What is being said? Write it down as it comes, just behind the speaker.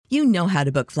You know how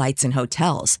to book flights and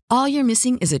hotels. All you're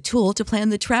missing is a tool to plan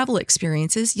the travel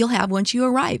experiences you'll have once you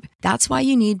arrive. That's why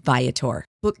you need Viator.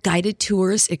 Book guided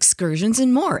tours, excursions,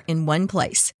 and more in one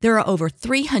place. There are over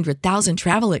 300,000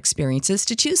 travel experiences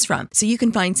to choose from, so you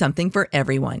can find something for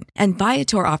everyone. And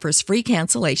Viator offers free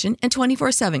cancellation and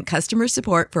 24/7 customer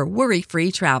support for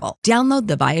worry-free travel. Download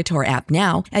the Viator app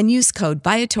now and use code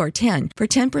Viator10 for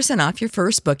 10% off your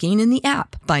first booking in the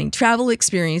app. Find travel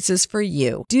experiences for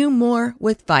you. Do more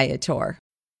with Viator.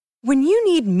 When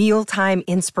you need mealtime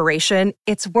inspiration,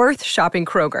 it's worth shopping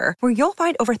Kroger, where you'll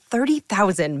find over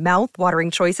 30,000 mouth-watering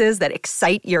choices that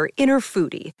excite your inner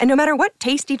foodie. And no matter what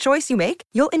tasty choice you make,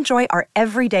 you'll enjoy our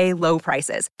everyday low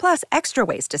prices, plus extra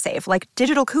ways to save, like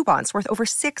digital coupons worth over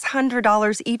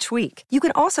 $600 each week. You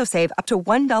can also save up to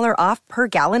 $1 off per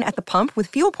gallon at the pump with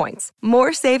fuel points.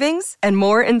 More savings and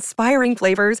more inspiring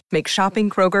flavors make shopping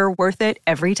Kroger worth it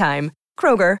every time.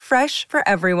 Kroger, fresh for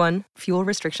everyone. Fuel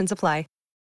restrictions apply.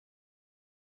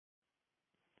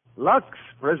 Lux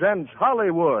presents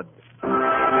Hollywood.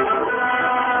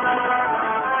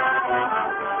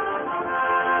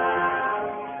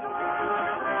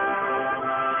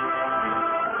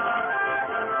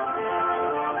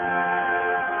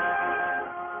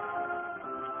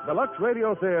 The Lux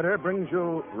Radio Theater brings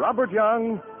you Robert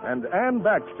Young and Ann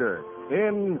Baxter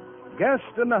in Guest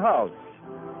in the House.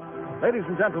 Ladies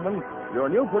and gentlemen, your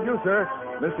new producer,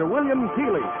 Mr. William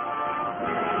Keighley.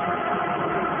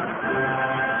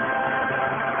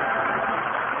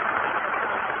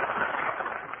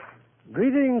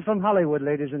 Greetings from Hollywood,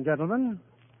 ladies and gentlemen.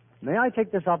 May I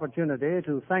take this opportunity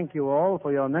to thank you all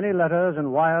for your many letters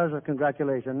and wires of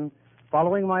congratulation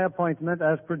following my appointment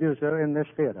as producer in this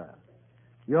theater.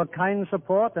 Your kind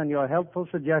support and your helpful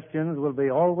suggestions will be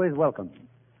always welcome,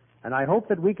 and I hope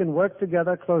that we can work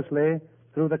together closely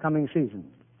through the coming season.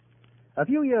 A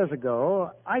few years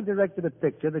ago, I directed a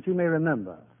picture that you may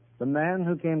remember, The Man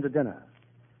Who Came to Dinner.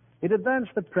 It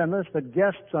advanced the premise that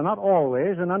guests are not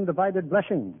always an undivided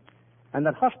blessing, and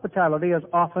that hospitality is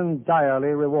often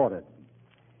direly rewarded.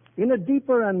 In a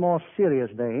deeper and more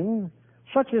serious vein,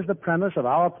 such is the premise of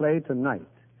our play tonight,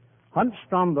 Hunt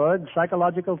Stromberg's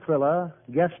psychological thriller,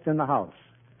 Guest in the House,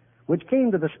 which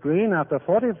came to the screen after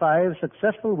 45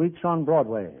 successful weeks on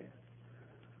Broadway.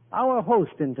 Our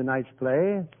host in tonight's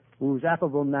play, whose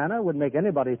affable manner would make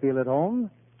anybody feel at home,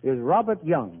 is Robert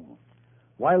Young,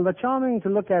 while the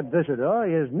charming-to-look-at visitor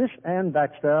is Miss Ann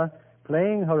Baxter,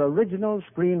 playing her original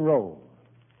screen role.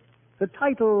 The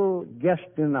title, Guest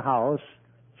in the House,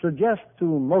 suggests to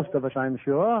most of us, I'm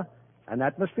sure, an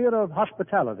atmosphere of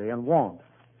hospitality and warmth,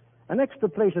 an extra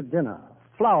place at dinner,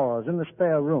 flowers in the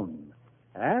spare room,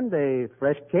 and a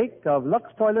fresh cake of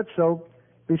Lux toilet soap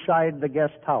beside the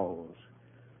guest towels.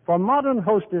 For modern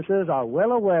hostesses are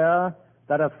well aware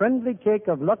that a friendly cake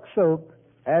of Lux soap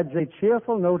adds a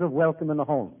cheerful note of welcome in the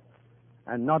home,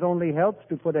 and not only helps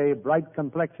to put a bright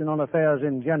complexion on affairs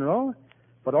in general,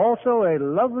 but also a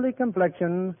lovely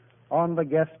complexion on the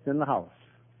guest in the house.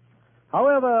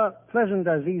 However pleasant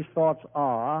as these thoughts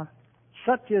are,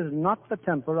 such is not the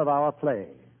temper of our play,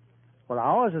 for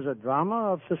ours is a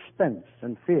drama of suspense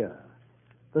and fear,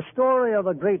 the story of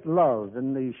a great love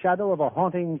in the shadow of a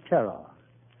haunting terror.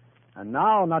 And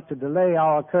now, not to delay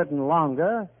our curtain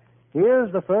longer,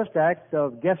 here's the first act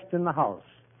of Guest in the House,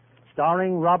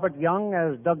 starring Robert Young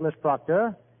as Douglas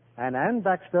Proctor and Ann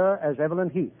Baxter as Evelyn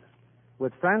Heath,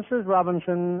 with Frances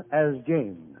Robinson as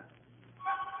Jane.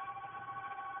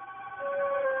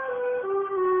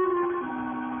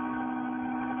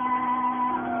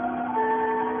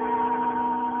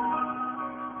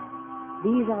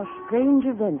 These are strange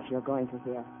events you're going to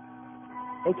hear.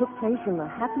 They took place in the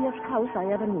happiest house I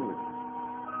ever knew.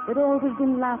 There'd always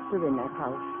been laughter in that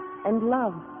house, and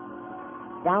love.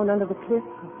 Down under the cliff,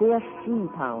 a fierce sea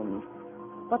pounds,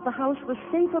 but the house was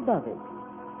safe above it,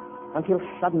 until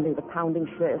suddenly the pounding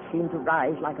surf seemed to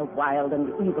rise like a wild and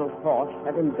evil force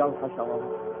that engulfed us all.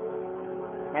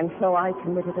 And so I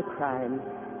committed a crime.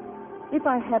 If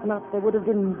I had not, there would have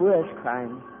been worse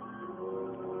crimes.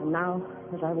 And now,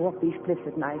 as I walk these cliffs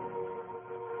at night,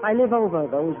 I live over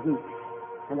those weeks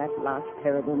and that last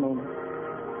terrible moment.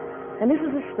 And this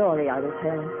is a story I will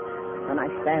tell when I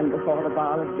stand before the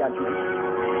bar of judgment.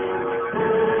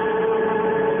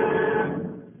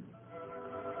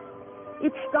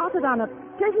 It started on a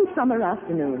pleasant summer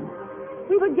afternoon.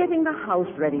 We were getting the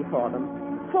house ready for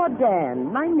them. For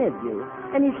Dan, my nephew,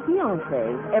 and his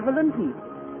fiancée, Evelyn Heath,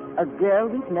 a girl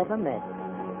we've never met.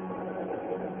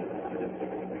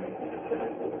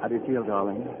 How do you feel,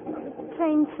 darling?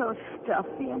 Train's so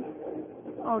stuffy and...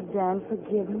 Oh, Dan,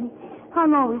 forgive me.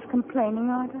 I'm always complaining,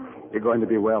 aren't I? You're going to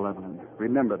be well, Evelyn.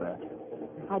 Remember that.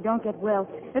 I don't get well,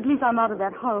 at least I'm out of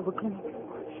that horrible clinic.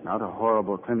 It's not a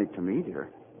horrible clinic to me, dear.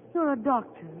 You're a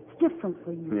doctor. It's different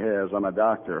for you. Yes, I'm a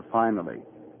doctor, finally.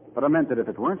 But I meant that if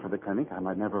it weren't for the clinic, I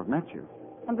might never have met you.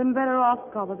 I've been better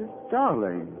off, probably.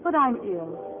 Darling. But I'm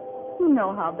ill. You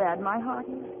know how bad my heart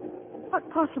is. What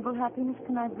possible happiness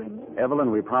can I bring you?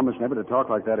 Evelyn, we promise never to talk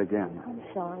like that again. I'm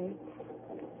sorry.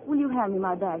 Will you hand me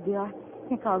my bag, dear? I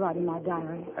think I'll write in my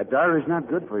diary. A diary's not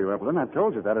good for you, Evelyn. I've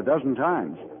told you that a dozen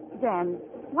times. Dan,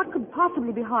 what could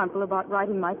possibly be harmful about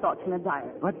writing my thoughts in a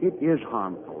diary? But it is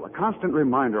harmful. A constant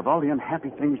reminder of all the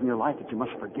unhappy things in your life that you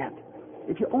must forget.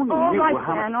 If you only All knew right,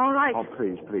 how... Dan, all right. Oh,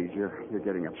 please, you're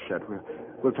getting upset.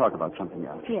 We'll talk about something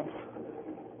else. Yes.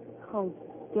 Oh,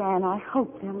 Dan, I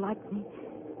hope they'll like me.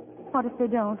 What if they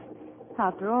don't?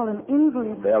 After all, an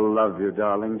invalid. They'll love you,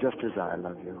 darling, just as I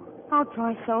love you. I'll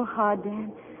try so hard,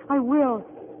 Dan. I will.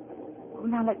 Oh,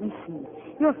 now let me see.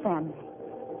 Your family.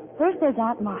 First, there's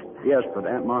Aunt Martha. Yes, but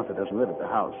Aunt Martha doesn't live at the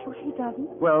house. Oh, she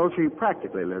doesn't? Well, she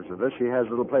practically lives with us. She has a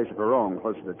little place of her own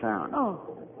closer to town. Oh.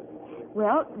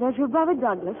 Well, there's your brother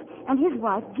Douglas and his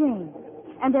wife Jane.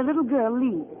 And their little girl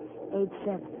Lee, age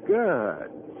 7. Good.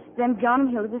 Then John and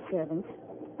Hilda, the servants.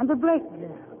 And the Blake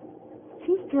girl.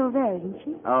 She's still there, isn't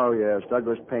she? Oh, yes.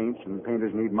 Douglas paints, and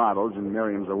painters need models, and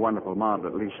Miriam's a wonderful model,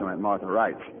 at least so Aunt Martha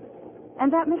writes.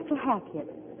 And that Mr. Hackett.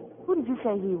 Who did you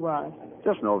say he was?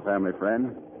 Just an old family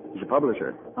friend. He's a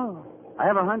publisher. Oh. I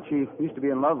have a hunch he used to be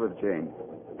in love with Jane.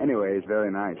 Anyway, he's very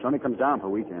nice. Only comes down for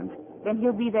weekends. Then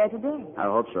he'll be there today. I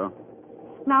hope so.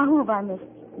 Now, who have I missed?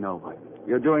 Nobody.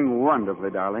 You're doing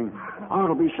wonderfully, darling. Oh,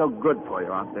 it'll be so good for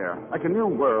you out there. Like a new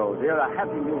world, dear, a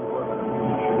happy new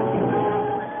world.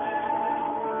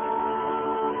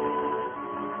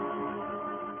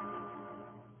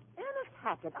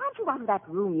 Hackett, aren't you out of that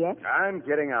room yet? I'm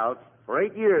getting out. For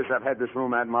 8 years, I've had this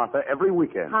room, Aunt Martha, every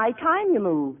weekend. High time you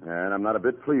moved. And I'm not a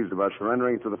bit pleased about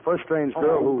surrendering to the first strange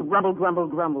girl who... Grumble, grumble,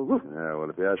 grumble. Yeah, well,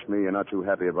 if you ask me, you're not too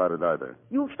happy about it either.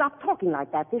 You'll stop talking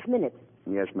like that this minute.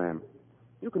 Yes, ma'am.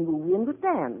 You can move in with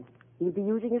Dan. He'll be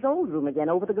using his old room again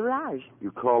over the garage.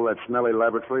 You call that smelly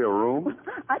laboratory a room?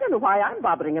 I don't know why I'm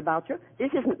bothering about you. This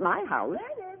isn't my house.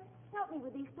 Bernard, help me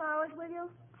with these flowers, will you?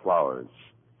 Flowers.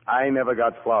 I never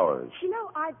got flowers. You know,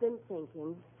 I've been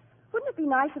thinking, wouldn't it be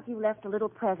nice if you left a little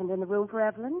present in the room for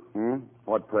Evelyn?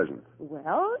 What present?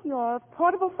 Well, your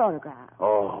portable phonograph.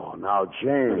 Oh, now,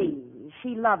 Jane. Please.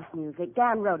 She loves music.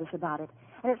 Dan wrote us about it.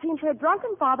 And it seems her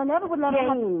drunken father never would let her...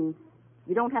 Jane,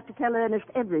 you don't have to tell Ernest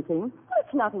everything. Well,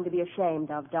 it's nothing to be ashamed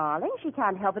of, darling. She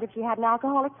can't help it if she had an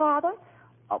alcoholic father.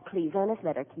 Oh, please, Ernest,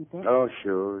 let her keep it. Oh,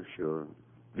 sure.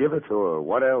 Give it to her.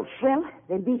 What else? Well,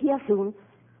 they'll be here soon.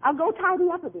 I'll go tidy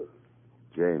up a bit.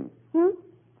 Jane.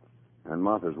 And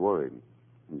Martha's worried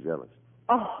and jealous.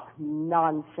 Oh,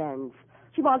 nonsense.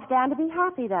 She wants Dan to be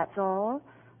happy, that's all.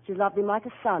 She's loved him like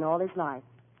a son all his life.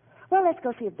 Well, let's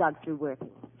go see if Doug's through working.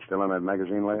 Still on that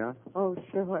magazine layout? Oh,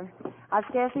 sure. I've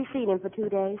scarcely seen him for 2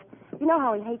 days. You know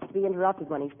how he hates to be interrupted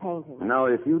when he's painting. Now,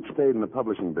 if you'd stayed in the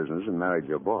publishing business and married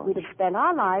your boss... We'd have spent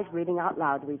our lives reading out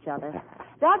loud to each other.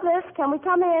 Douglas, can we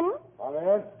come in? Come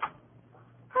in.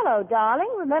 Hello, darling.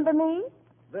 Remember me?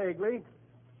 Vaguely.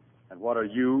 And what are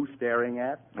you staring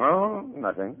at? Oh,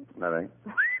 nothing.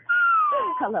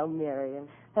 Hello, Miriam.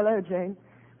 Hello, Jane.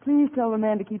 Please tell the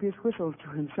man to keep his whistles to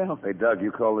himself. Hey, Doug,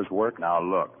 you call this work? Now,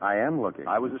 look. I am looking.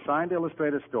 I was assigned to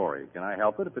illustrate a story. Can I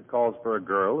help it if it calls for a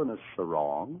girl in a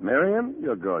sarong? Miriam,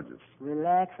 you're gorgeous.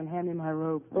 Relax and hand me my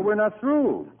robe. But we're not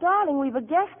through. Darling, we've a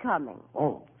guest coming.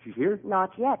 Oh, she's here?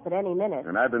 Not yet, but any minute.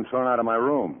 And I've been thrown out of my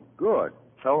room. Good.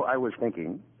 So I was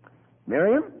thinking,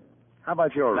 Miriam, how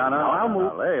about your room? No, I'll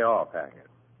move. Lay off, Hackett.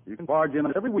 You can barge in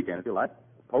every weekend if you like.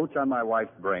 Poach on my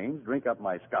wife's brains, drink up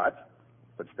my scotch,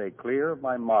 but stay clear of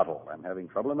my model. I'm having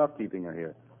trouble enough keeping her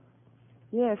here.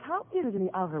 Yes, how is it in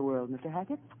the outer world, Mr.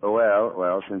 Hackett?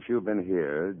 Well, since you've been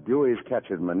here, Dewey's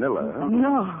catching Manila.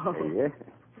 No. Yeah.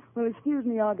 Well, excuse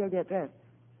me, I'll go get dressed.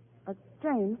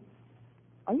 Jane,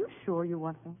 are you sure you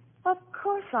want me? Of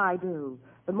course I do.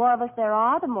 The more of us there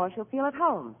are, the more she'll feel at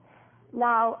home.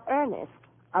 Now, Ernest,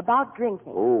 about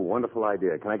drinking. Oh, wonderful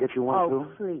idea. Can I get you one, too?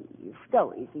 Oh, please.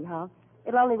 Go easy, huh?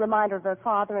 It'll only remind her of her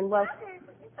father and was... Mother,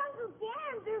 it's Uncle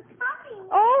Dan. They're coming.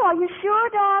 Oh, are you sure,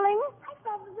 darling? I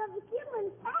thought it was Uncle Kim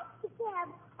in taxi cab.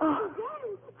 Oh. Uncle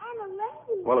Dan and a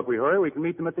lady. Well, if we hurry, we can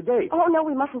meet them at the gate. Oh, no,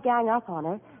 we mustn't gang up on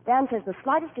her. Dan says the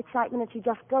slightest excitement and she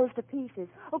just goes to pieces.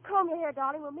 Oh, comb your hair,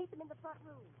 darling. We'll meet them in the front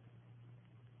room.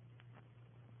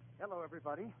 Hello,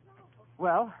 everybody.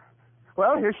 Well,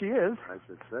 here she is. I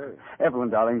should say. Evelyn,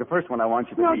 darling, the first one I want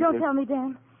you to No, meet don't is... tell me,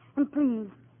 Dan. And please,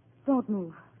 don't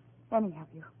move. Any of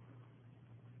you.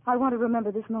 I want to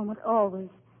remember this moment always.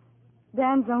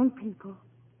 Dan's own people.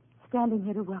 standing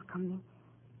here to welcome me.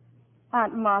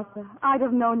 Aunt Martha, I'd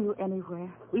have known you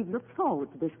anywhere. We've looked forward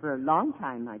to this for a long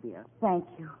time, my dear. Thank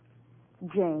you.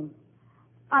 Jane,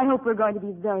 I hope we're going to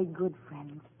be very good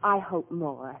friends. I hope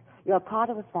more. You're part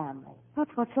of a family.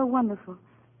 That's what's so wonderful.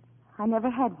 I never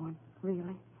had one,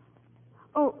 really.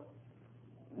 Oh,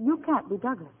 you can't be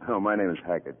Douglas. Oh, my name is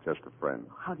Hackett, just a friend.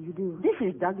 How do you do? This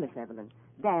is Douglas, Evelyn,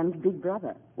 Dan's big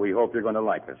brother. We hope you're going to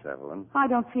like us, Evelyn. I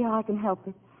don't see how I can help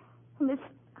it. And this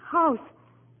house.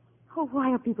 Oh,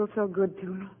 why are people so good to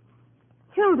me?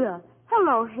 Hilda.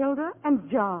 Hello, Hilda. And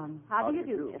John. How do you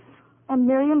do? And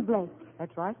Miriam Blake.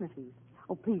 That's right, Miss Eve.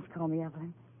 Oh, please call me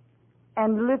Evelyn.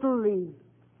 And little Lee.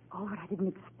 Oh, but I didn't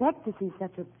expect to see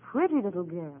such a pretty little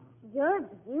girl. You're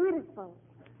beautiful.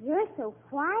 You're so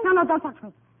fine. No, don't touch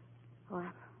me. Oh,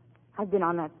 I've been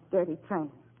on that dirty train.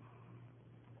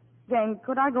 Jane,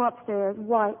 could I go upstairs?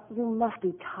 Why, you must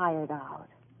be tired out.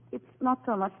 It's not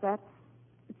so much that.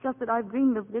 It's just that I've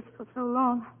dreamed of this for so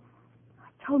long.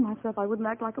 I told myself I wouldn't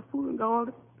act like a fool and go all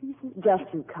to pieces. Just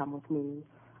you come with me.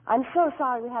 I'm so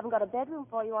sorry we haven't got a bedroom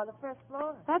for you on the first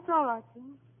floor. That's all right,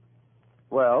 Jane.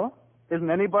 Well, isn't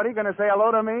anybody going to say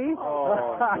hello to me?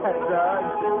 Oh,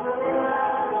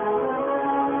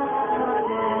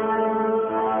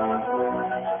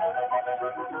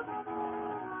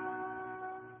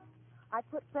 I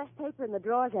put fresh paper in the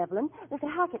drawers, Evelyn.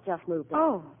 Mr. Hackett just moved in.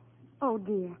 Oh,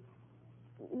 dear.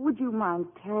 Would you mind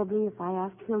terribly if I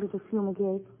asked Hilda to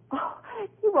fumigate? Oh,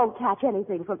 you won't catch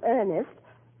anything from Ernest,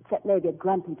 except maybe a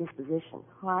grumpy disposition.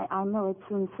 Why, I know it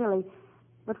seems silly,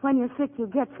 but when you're sick, you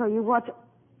get so you watch.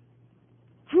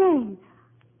 Jane,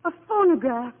 a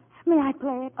phonograph. May I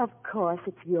play it? Of course,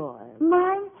 it's yours.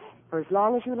 Mine? For as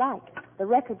long as you like. The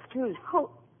record's too. Oh,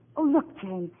 look,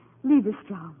 Jane.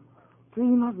 Liebestraum.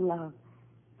 Dream of Love.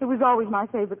 It was always my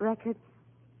favorite record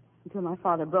until my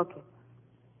father broke it.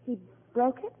 He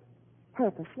broke it?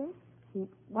 Purposely? He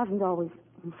wasn't always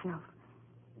himself.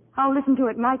 I'll listen to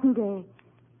it night and day.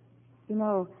 You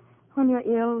know, when you're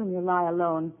ill and you lie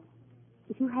alone,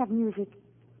 if you have music,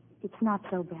 it's not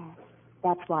so bad.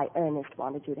 That's why Ernest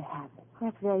wanted you to have it.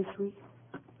 That's very sweet.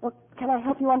 Well, can I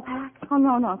help you unpack? Oh,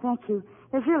 no, thank you.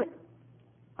 There's really...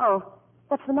 Oh,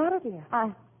 what's the matter, dear?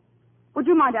 Would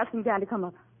you mind asking Dan to come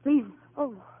up, please?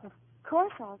 Oh, of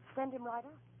course. I'll send him right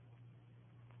up.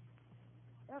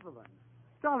 Evelyn.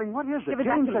 Darling, what is it? Give it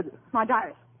back to me. My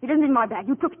diary. It isn't in my bag.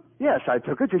 You took it. Yes, I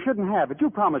took it. You shouldn't have it. You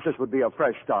promised this would be a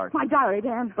fresh start. My diary,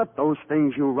 Dan. But those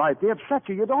things you write, they upset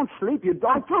you. You don't sleep. You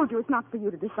don't... I told you it's not for you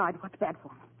to decide what's bad for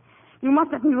me. You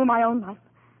must let me rule my own life.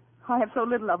 I have so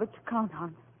little of it to count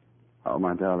on. Oh,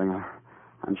 my darling,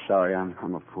 I'm sorry.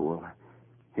 I'm a fool.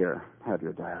 Here, have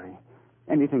your diary.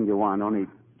 Anything you want, only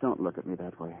don't look at me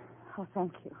that way. Oh,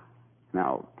 thank you.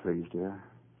 Now, please, dear,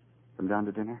 come down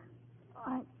to dinner.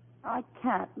 I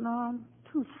can't. No, I'm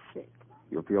too sick.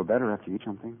 You'll feel better after you eat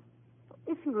something.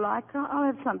 If you like, I'll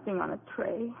have something on a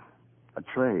tray. A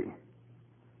tray?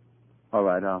 All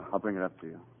right, I'll bring it up to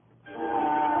you.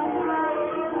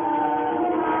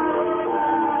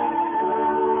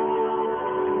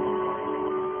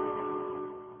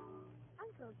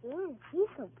 Uncle Dan, she's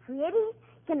so pretty.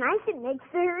 Can I sit next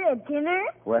to her at dinner?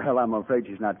 Well, I'm afraid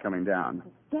she's not coming down.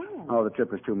 Dan. Oh, the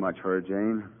trip was too much for her,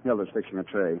 Jane. Hilda's fixing a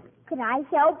tray. Could I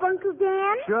help, Uncle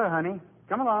Dan? Sure, honey.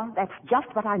 Come along. That's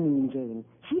just what I mean, Jane.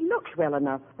 She looks well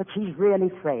enough, but she's really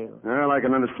frail. Well, I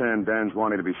can understand Dan's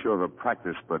wanting to be sure of her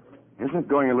practice, but isn't it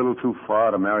going a little too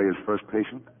far to marry his first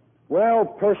patient? Well,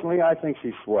 personally, I think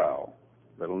she's swell.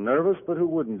 A little nervous, but who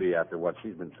wouldn't be after what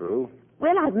she's been through?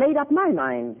 Well, I've made up my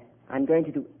mind. I'm going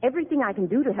to do everything I can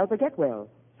do to help her get well,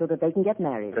 so that they can get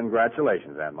married.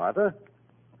 Congratulations, Aunt Martha.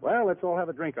 Well, let's all have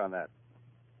a drink on that.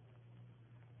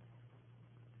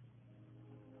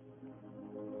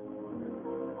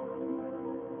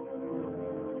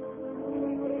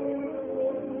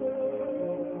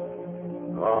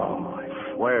 Oh,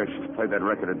 I swear she's played that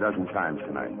record a dozen times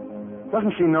tonight.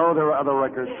 Doesn't she know there are other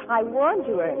records? I warned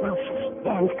you, Ernest.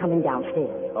 Now, Dan's coming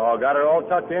downstairs. Oh, got her all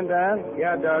tucked in, Dan?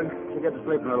 Yeah, Doug. She'll get to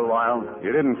sleep in a little while.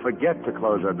 You didn't forget to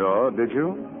close her door, did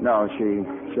you? No, she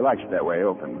likes it that way,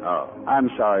 open. Oh. I'm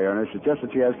sorry, Ernest. It's just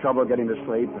that she has trouble getting to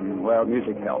sleep, and, well,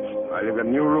 music helps. Well, you've got a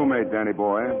new roommate, Danny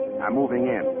boy. I'm moving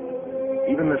in.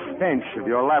 Even the stench of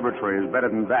your laboratory is better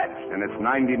than that in its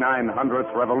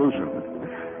 9900th revolution.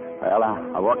 Well,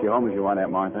 I'll walk you home if you want,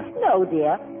 Aunt Martha. No,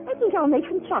 dear. I think I'll make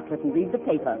some chocolate and read the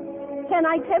paper. Can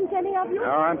I tempt any of you? No,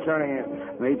 I'm turning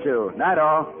in. Me too. Night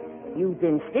all. You've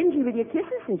been stingy with your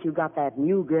kisses since you got that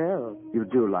new girl. You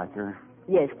do like her.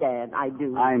 Yes, Dan, I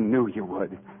do. I knew you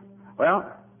would.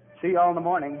 Well, see you all in the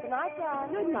morning. Good night,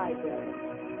 Dan. Good night, Dan.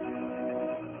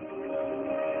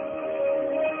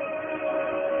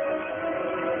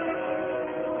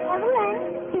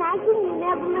 Can I get an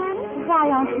Evelyn? Why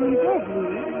aren't you in bed,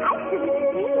 Lee? I couldn't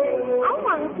sleep. I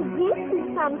wanted to give you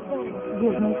something.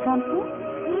 Give me something?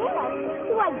 Yes.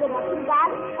 So I get up and got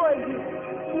it for you.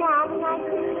 Now can I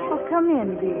come in? Oh, come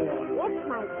in, dear. It's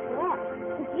my dress.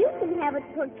 But you can have it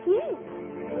for keys.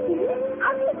 See?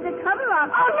 I'll take the cover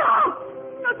off. Oh, no!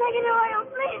 No, take it away. Oh,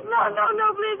 please. No,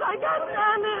 please. I can't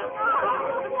stand it.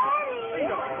 Oh,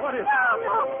 Daddy. What is it?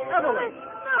 No. Evelyn.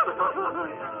 No.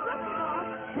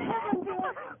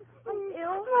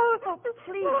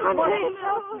 Please.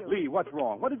 Lee, what's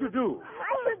wrong? What did you do?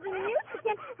 I heard the music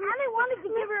and I wanted to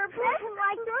give her a present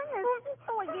like Ernest,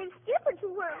 so I gave Skipper to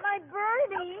her, my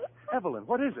birdie. Evelyn,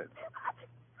 what is it?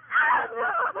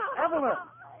 No. Evelyn.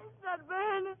 It's not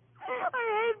bird. I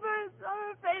hate birds.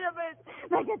 I'm afraid of birds.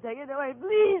 Make it take it away,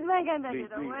 please. Make it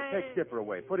take it away. Take Skipper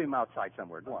away. Put him outside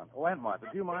somewhere. Go on. Oh, Aunt Martha,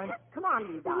 do you mind? Come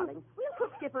on, Lee, darling. We'll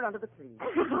put Skipper under the tree.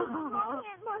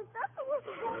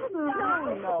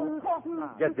 No, of course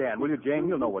not. Get Dan, will you, Jane?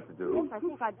 You'll know what to do. I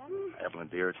think I'd... Evelyn,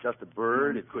 dear, it's just a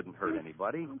bird. It couldn't hurt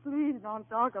anybody. Please don't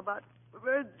talk about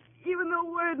birds. Even the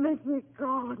word makes me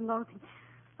cold and naughty.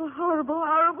 A horrible,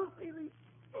 horrible feeling.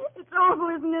 It's awful,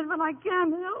 isn't it? But I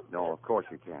can't help it. No, of course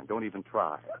you can. Don't even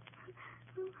try.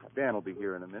 Dan will be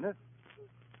here in a minute.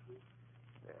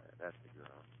 There, that's the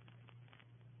girl.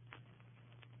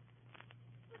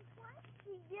 Why did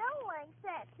she yell like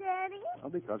that, Daddy? Well,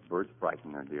 because birds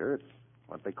frighten her, dear. It's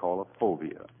what they call a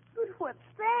phobia. But what's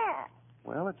that?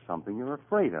 Well, it's something you're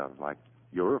afraid of, like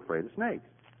you're afraid of snakes.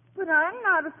 But I'm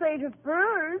not afraid of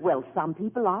birds. Well, some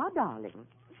people are, darling.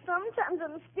 Sometimes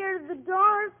I'm scared of the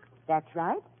dark. That's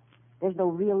right. There's no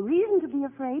real reason to be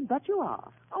afraid, but you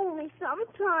are. Only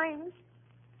sometimes.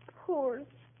 Poor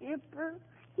Skipper.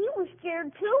 He was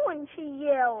scared, too, when she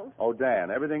yelled. Oh, Dan,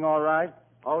 everything all right?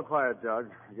 All quiet, Doug.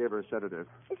 I gave her a sedative.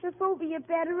 Is the phobia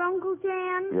better, Uncle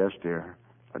Dan? Yes, dear.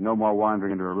 But no more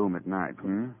wandering into her room at night,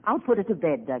 I'll put her to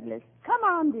bed, Douglas. Come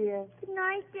on, dear. Good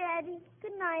night, Daddy.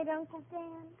 Good night, Uncle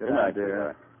Dan. Good night,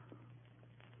 dear.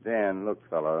 Dan, look,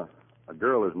 fella, a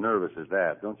girl as nervous as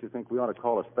that, don't you think we ought to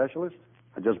call a specialist?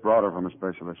 I just brought her from a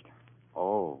specialist.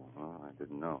 Oh, well, I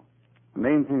didn't know. The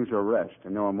main things are rest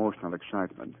and no emotional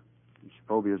excitement. These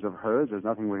phobias of hers, there's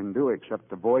nothing we can do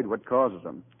except avoid what causes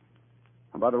them.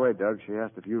 And by the way, Doug, she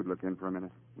asked if you'd look in for a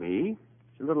minute. Me?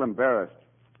 She's a little embarrassed.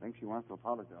 Thinks she wants to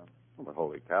apologize. Well, but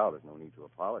holy cow, there's no need to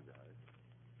apologize.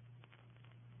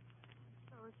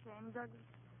 So ashamed, Douglas.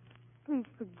 Please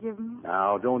forgive me.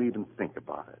 Now, don't even think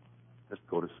about it. Just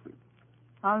go to sleep.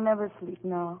 I'll never sleep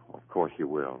now. Of course you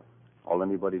will. All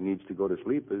anybody needs to go to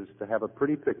sleep is to have a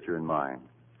pretty picture in mind.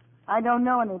 I don't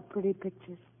know any pretty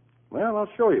pictures. Well, I'll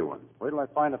show you one. Wait till I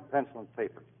find a pencil and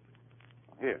paper.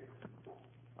 Here.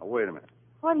 Now, wait a minute.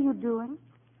 What are you doing?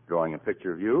 Drawing a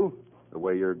picture of you, the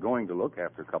way you're going to look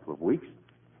after a couple of weeks.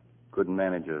 Couldn't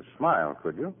manage a smile,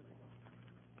 could you?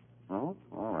 No?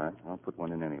 All right. I'll put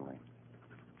one in anyway.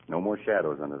 No more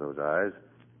shadows under those eyes.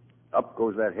 Up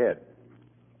goes that head.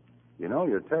 You know,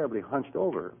 you're terribly hunched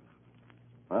over.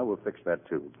 Well, we'll fix that,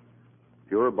 too.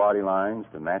 Pure body lines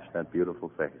to match that beautiful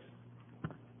face.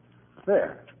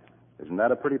 There. Isn't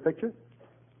that a pretty picture?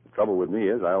 The trouble with me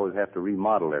is I always have to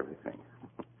remodel everything.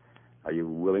 Are you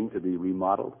willing to be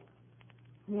remodeled?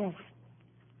 Yes.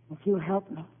 If you'll help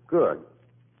me. Good.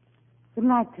 Good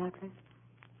night, Douglas.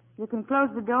 You can close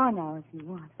the door now if you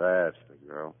want. That's the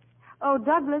girl. Oh,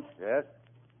 Douglas, Yes?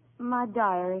 my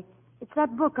diary. It's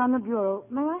that book on the bureau.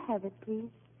 May I have it, please?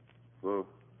 Well,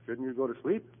 shouldn't you go to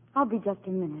sleep? I'll be just a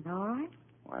minute, all right?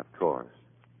 Why, of course.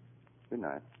 Good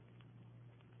night.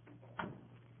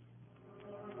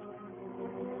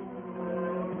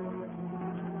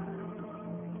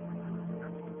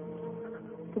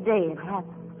 Today it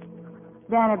happened.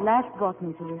 Dan at last brought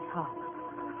me to his house.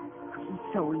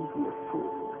 He's so easy to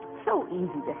fool. So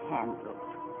easy to handle.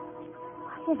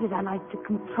 Why is it I like to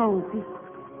control people?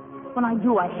 When I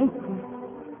do, I hate them.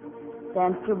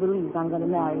 Dan still believes I'm going to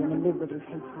marry him and live with his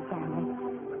hateful family.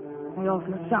 I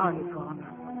often am sorry for him.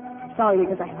 Sorry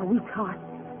because I have a weak heart.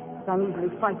 Because I'm easily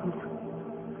frightened.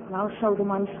 And I'll show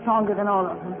them I'm stronger than all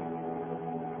of them.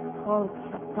 All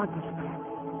except Douglas, perhaps.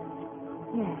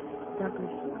 Yes,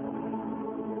 Douglas.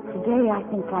 Today I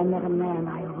think I met a man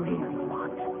I really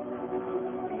want.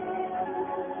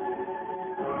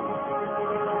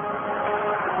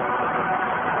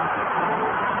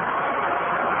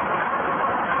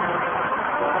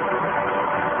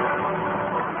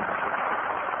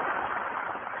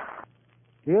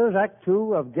 Here's Act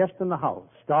Two of Guest in the House,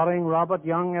 starring Robert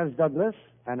Young as Douglas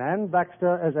and Ann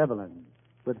Baxter as Evelyn,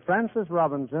 with Frances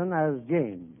Robinson as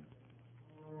Jane.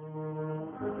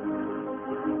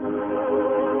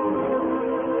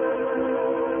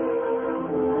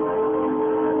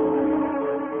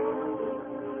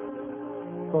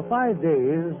 For 5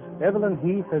 days, Evelyn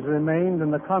Heath has remained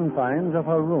in the confines of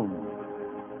her room.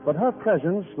 But her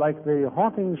presence, like the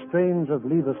haunting strains of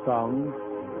Liebestraum,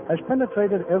 has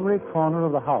penetrated every corner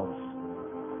of the house.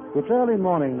 It's early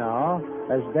morning now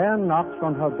as Dan knocks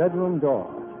on her bedroom door.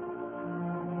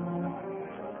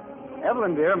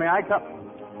 Evelyn, dear, may I come?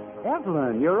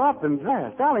 Evelyn, you're up and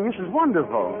dressed. Darling, this is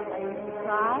wonderful.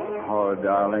 Cry? Oh,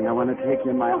 darling, I want to take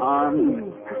you in my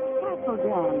arms. Careful, Dan.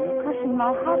 You're crushing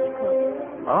my hot coat.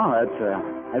 Oh,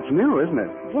 that's new, isn't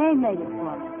it? Jane made it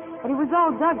for me. But it was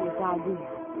all Douglas' idea.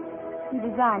 He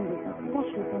designed it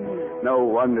especially for me. No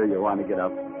wonder you want to get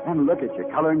up. And look at you,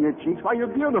 color in your cheeks. Why, you're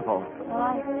beautiful. Well,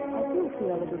 I do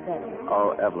feel a little better.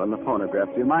 Oh, Evelyn, the phonograph.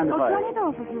 Do you mind if turn it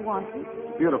off if you want to.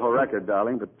 Beautiful record,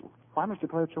 darling, but why must you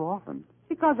play it so often?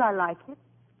 Because I like it.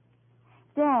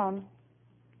 Dan,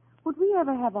 would we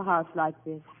ever have a house like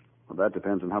this? Well, that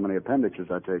depends on how many appendages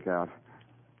I take out.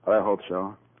 I hope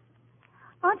so.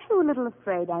 Aren't you a little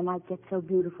afraid I might get so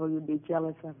beautiful you'd be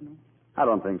jealous of me? I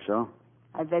don't think so.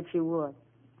 I bet you would.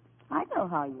 I know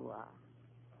how you are.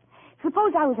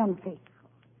 Suppose I was unfaithful.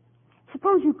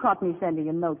 Suppose you caught me sending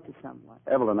a note to someone.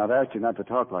 Evelyn, I've asked you not to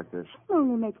talk like this.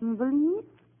 Only make me believe.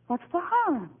 What's the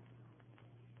harm?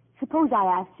 Suppose I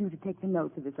asked you to take the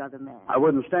note to this other man. I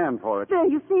wouldn't stand for it. There,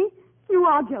 you see? You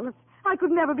are jealous. I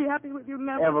could never be happy with you,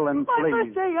 never. Evelyn, My please.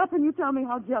 first day up and you tell me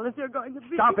how jealous you're going to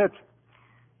be. Stop it.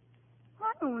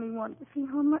 I only want to see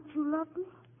how much you love me.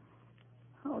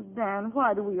 Oh, Dan,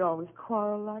 why do we always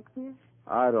quarrel like this?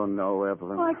 I don't know,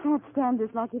 Evelyn. Oh, I can't stand this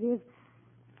like it is.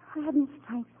 I haven't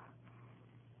strength.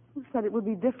 You said it would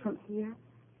be different here.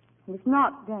 And it's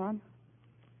not, Dan.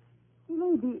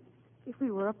 Maybe if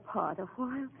we were apart a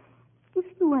while, if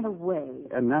you went away.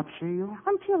 And not see you?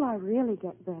 Until I really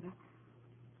get better.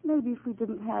 Maybe if we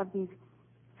didn't have these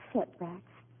setbacks.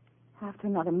 After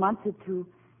another month or two,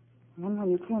 and then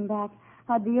when you came back,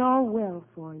 I'd be all well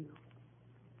for you.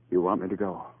 You want me to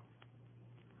go?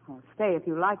 Well, stay if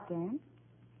you like, Dan.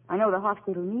 I know the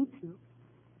hospital needs you.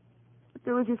 But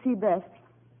do as you see best.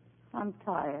 I'm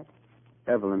tired.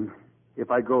 Evelyn, if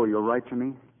I go, you'll write to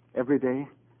me every day?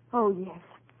 Oh, yes.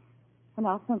 And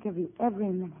I'll think of you every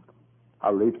minute.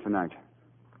 I'll leave tonight.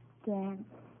 Dan,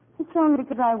 it's only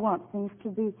because I want things to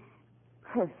be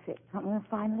perfect when we're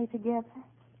finally together.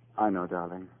 I know,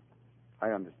 darling. I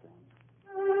understand.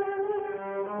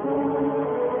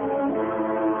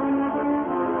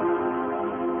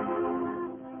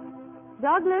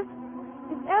 Douglas,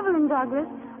 it's Evelyn, Douglas.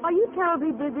 Are you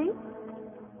terribly busy?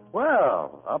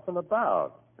 Well, up and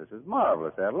about. This is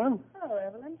marvelous, Evelyn. Hello,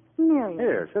 Evelyn. Miriam.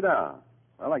 Here, sit down.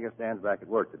 Well, I guess Dan's back at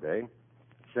work today.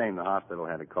 Shame the hospital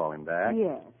had to call him back.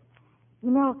 Yes.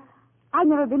 You know, I've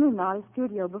never been in our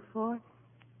studio before.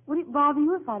 Would it bother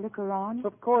you if I look around?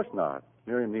 Of course not.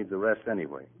 Miriam needs a rest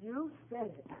anyway. You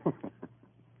said it.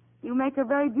 You make her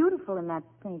very beautiful in that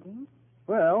painting.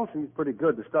 Well, she's pretty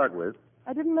good to start with.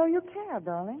 I didn't know you cared,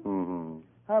 darling. Mm-hmm.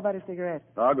 How about a cigarette?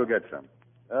 I'll go get some.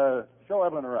 Show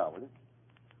Evelyn around, will you?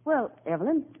 Well,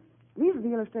 Evelyn, these are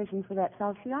the illustrations for that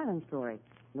South Sea Island story.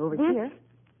 And over This here...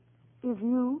 is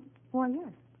you? Why,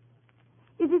 yes.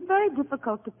 Is it very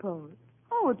difficult to pose?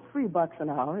 Oh, it's $3 an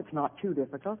hour. It's not too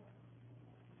difficult.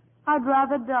 I'd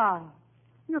rather die.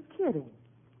 You're kidding.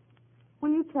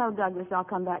 Will you tell Douglas I'll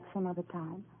come back some other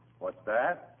time? What's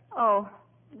that? Oh,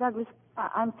 Douglas,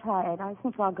 I'm tired. I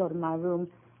think I'll go to my room.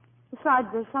 Besides,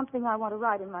 there's something I want to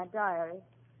write in my diary.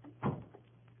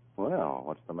 Well,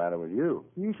 what's the matter with you?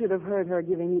 You should have heard her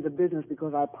giving me the business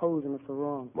because I pose in it so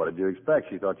wrong. What did you expect?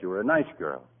 She thought you were a nice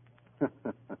girl.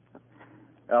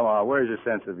 Emma, where's your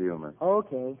sense of humor?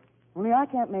 Okay. Only I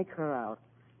can't make her out.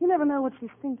 You never know what she's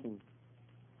thinking.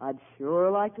 I'd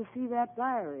sure like to see that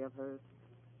diary of hers.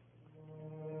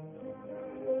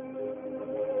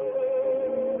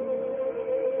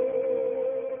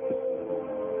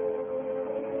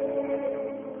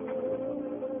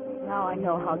 Now I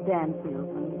know how Dan feels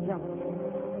when he's jealous.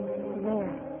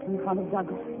 There, in front of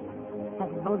Douglas,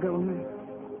 that vulgar woman.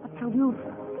 What's so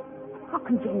beautiful? How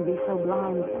can Jane be so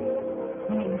blind?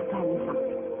 Mary was telling me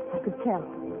something. I could tell.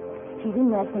 She's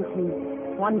in there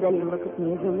thinking, one day you'll look at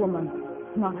me as a woman,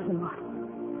 not as a model.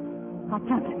 I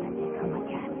can't let that day come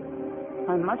again.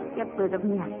 I must get rid of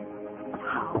Mary. But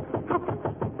how?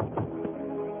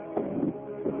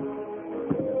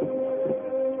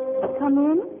 Come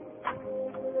in.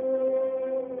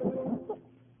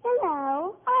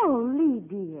 Hello. Oh, Lee,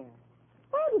 dear.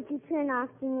 Why did you turn off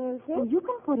the music? Oh, you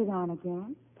can put it on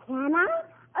again. Can I?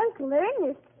 Uncle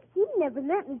Ernest, he never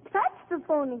let me touch the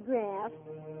phonograph.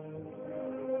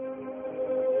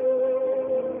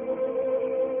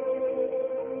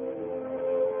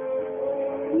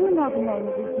 Do you know the name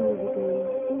of this music, Lee?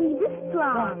 Leave it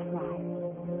strong. That's right.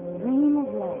 Dream of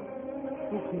love.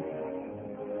 Listen to it.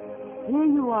 Here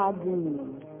you are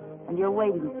dreaming, and you're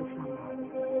waiting for someone.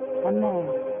 A man.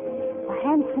 A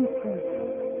handsome prince.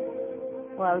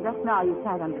 Well, just now you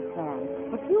can't understand.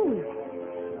 But you will.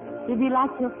 You'll be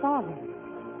like your father.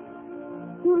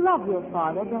 You love your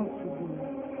father, don't you,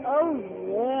 dear? Oh,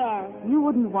 yes. You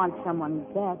wouldn't want someone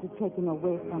bad to take him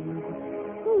away from you.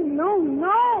 Oh, no,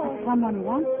 no. But someone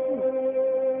wants you.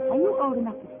 Are you old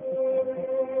enough to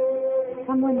see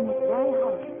someone in this very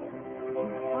house?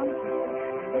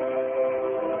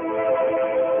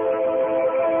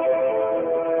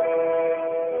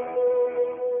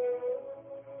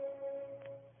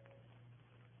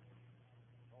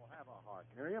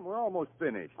 Miriam, we're almost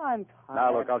finished. I'm tired.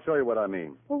 Now, look, I'll show you what I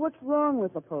mean. Well, what's wrong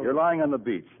with the post? You're lying on the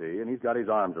beach, see, and he's got his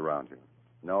arms around you.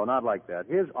 No, not like that.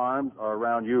 His arms are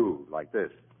around you, like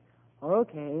this.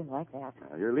 Okay, like that.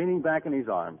 Now, you're leaning back in his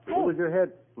arms. Hey. With your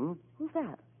head. Hmm? Who's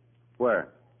that? Where?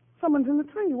 Someone's in the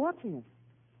tree watching us.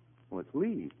 Oh, it's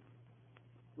Lee.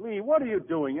 Lee, what are you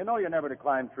doing? You know you're never to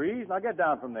climb trees. Now get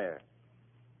down from there.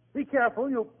 Be careful,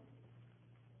 you...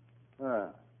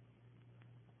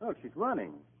 Look, she's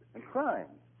running and crying.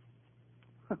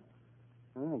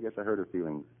 Well, I guess I hurt her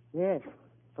feelings. Yes,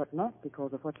 but not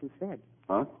because of what you said.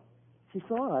 Huh? She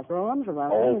saw us, her arms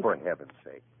around Oh, me. for heaven's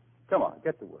sake. Come on,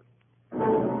 get to work.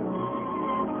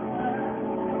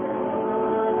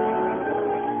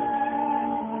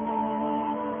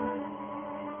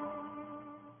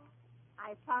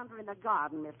 I found her in the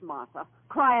garden, Miss Martha,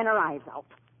 crying her eyes out.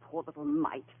 Poor little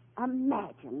mite.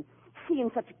 Imagine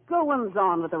seeing such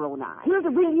goings-on with her own eyes.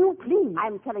 Hilda, will you please?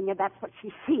 I'm telling you that's what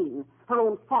she's seen. Her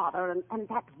own father and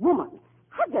that woman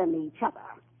hugging each other.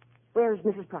 Where's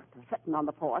Mrs. Proctor? Sitting on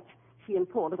the porch, she and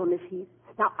poor little Miss Heath.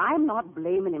 Now, I'm not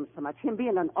blaming him so much, him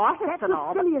being an artist That's and the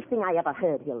all. silliest thing I ever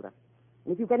heard, Hilda.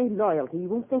 And if you've any loyalty, you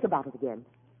won't think about it again.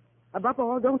 Above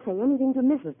all, don't say anything to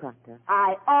Mrs. Proctor.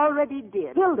 I already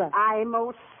did. Hilda. I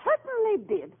most certainly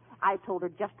did. I told her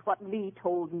just what Lee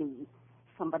told me.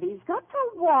 Somebody's got to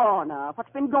warn her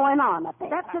what's been going on up there.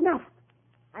 That's enough.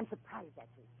 I'm surprised at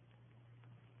you.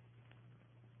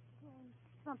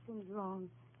 Something's wrong.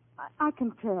 I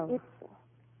can tell.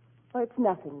 It's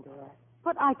nothing, dear.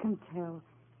 But I can tell.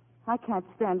 I can't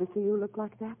stand to see you look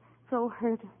like that. So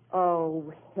hurt.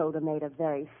 Oh, Hilda made a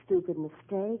very stupid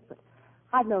mistake, but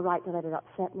I've no right to let it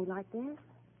upset me like this.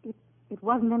 It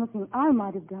wasn't anything I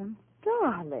might have done.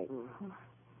 Darling.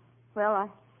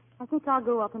 Well, I think I'll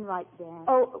go up and write Dan.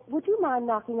 Oh, would you mind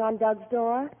knocking on Doug's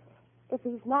door? If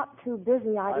he's not too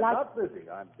busy, I'm not busy.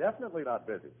 I'm definitely not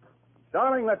busy.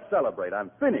 Darling, let's celebrate.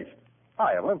 I'm finished.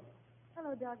 Hi, Evelyn.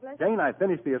 Hello, Douglas. Jane, I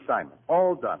finished the assignment.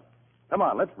 All done. Come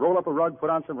on, let's roll up a rug, put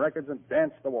on some records, and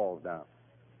dance the walls down.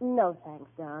 No, thanks,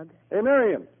 Doug. Hey,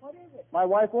 Miriam. What is it? My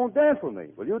wife won't dance with me.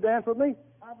 Will you dance with me?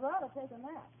 I'd rather take a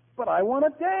nap. But I want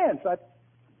to dance.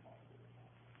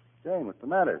 Jane, what's the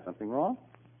matter? Something wrong?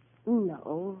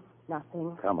 No,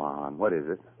 nothing. Come on. What is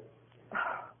it?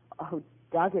 Oh,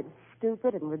 Doug, it's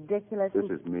stupid and ridiculous. This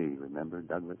is me, remember,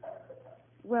 Douglas?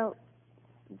 Well,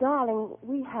 darling,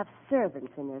 we have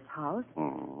servants in this house.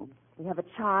 Mm-hmm. We have a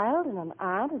child and an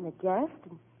aunt and a guest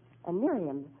and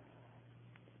Miriam.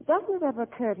 Doesn't it ever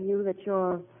occur to you that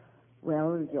your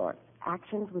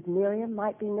actions with Miriam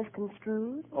might be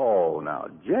misconstrued? Oh, now,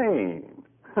 Jane.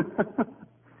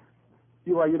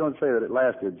 You don't say that at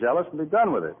last you're jealous and be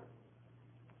done with it.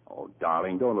 Oh,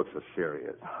 darling, don't look so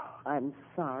serious. I'm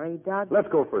sorry, Doug. Let's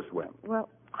go for a swim. Well,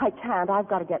 I can't. I've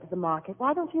got to get to the market.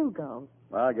 Why don't you go?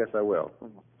 Well, I guess I will.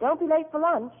 Don't be late for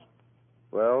lunch.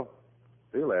 Well,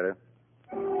 see you later.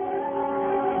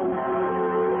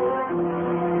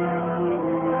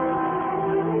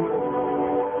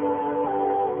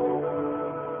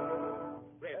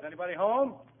 Wait, is anybody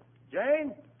home?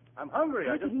 Jane? I'm hungry.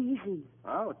 Take it easy.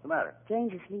 Oh, what's the matter?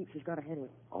 Jane's asleep. She's got a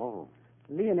headache. Oh.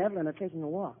 Lee and Evelyn are taking a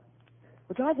walk,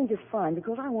 which I think is fine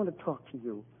because I want to talk to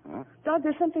you. Huh? Doug,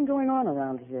 there's something going on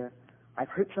around here. I've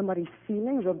hurt somebody's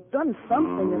feelings or done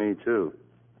something. Me too.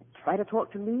 I try to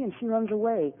talk to Lee and she runs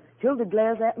away. Hilda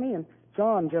glares at me and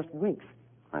John just winks.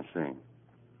 I see.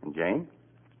 And Jane?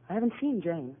 I haven't seen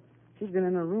Jane. She's been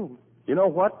in her room. You know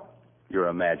what? You're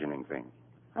imagining things.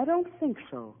 I don't think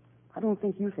so. I don't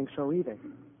think you think so either.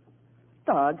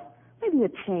 Doug, maybe a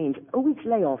change. A week's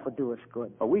layoff would do us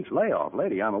good. A week's layoff?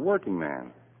 Lady, I'm a working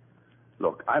man.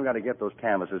 Look, I've got to get those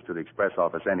canvases to the express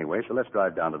office anyway, so let's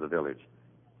drive down to the village.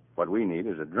 What we need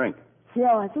is a drink.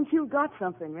 Yeah, I think you've got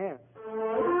something there.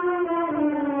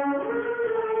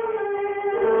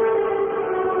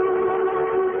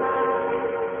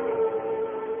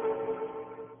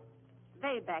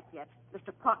 They back yet,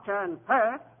 Mr. Proctor and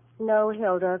her. No,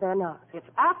 Hilda, they're not. It's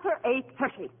after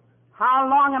 8:30. How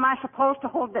long am I supposed to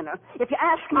hold dinner? If you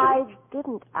ask me... I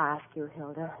didn't ask you,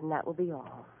 Hilda, and that will be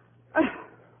all.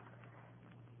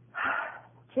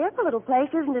 Cheerful little place,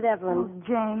 isn't it, Evelyn? Oh,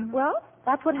 Jane. Well,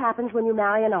 that's what happens when you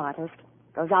marry an artist.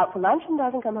 Goes out for lunch and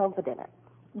doesn't come home for dinner.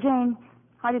 Jane,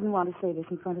 I didn't want to say this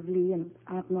in front of Lee and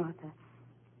Aunt Martha.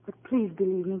 But please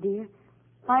believe me, dear.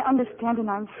 I understand, and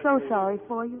I'm so sorry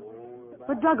for you.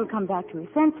 But Doug will come back to his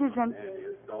senses and...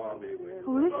 Oh,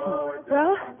 listen.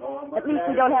 Well, at least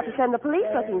we don't have to send the police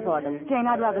looking for them. Jane,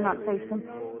 I'd rather not face them.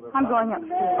 I'm going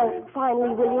upstairs. Oh,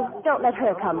 finally, will you? Don't let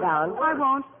her come down. I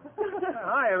won't.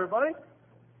 Hi, everybody.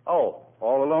 Oh,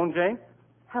 all alone, Jane?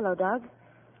 Hello, Doug.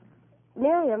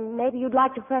 Miriam, maybe you'd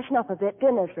like to freshen up a bit.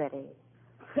 Dinner's ready.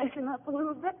 Freshen up a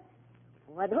little bit?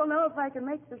 Well, I don't know if I can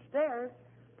make the stairs,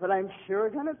 but I'm sure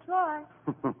going to try.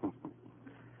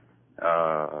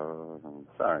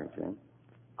 Sorry, Jane.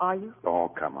 Are you?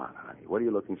 Oh, come on, honey. What are you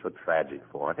looking so tragic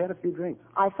for? I've had a few drinks.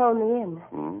 I phoned the inn.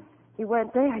 Hmm? You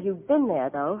weren't there. You've been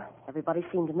there, though. Everybody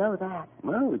seemed to know that.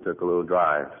 Well, we took a little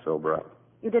drive, sober up.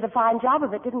 You did a fine job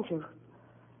of it, didn't you?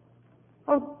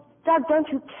 Oh, Doug, don't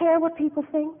you care what people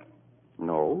think?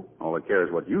 No. All I care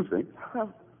is what you think.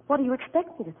 Well, what do you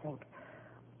expect me to think?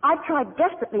 I've tried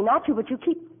desperately not to, but you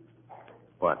keep...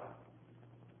 What?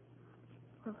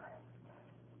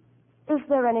 Is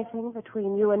there anything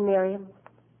between you and Miriam?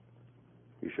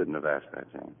 You shouldn't have asked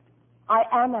that, Jane. I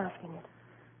am asking it.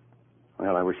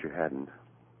 Well, I wish you hadn't.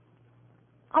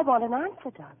 I want an answer,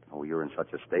 Doug. Oh, you're in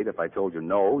such a state. If I told you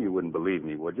no, you wouldn't believe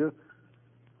me, would you?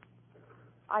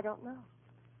 I don't know.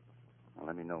 Well,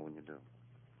 let me know when you do.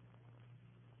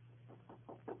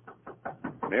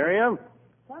 Miriam?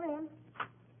 Come in.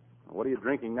 What are you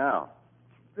drinking now?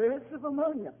 Spirits of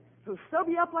ammonia. It'll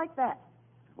sober you up like that.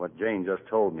 What Jane just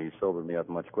told me sobered me up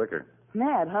much quicker.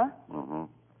 Mad, huh? Mm-hmm.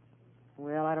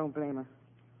 Well, I don't blame her.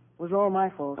 It was all my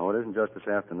fault. No, it isn't just this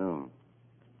afternoon.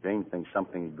 Jane thinks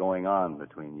something's going on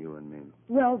between you and me.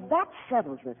 Well, that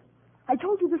settles it. I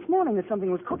told you this morning that something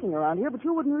was cooking around here, but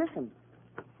you wouldn't listen.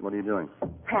 What are you doing?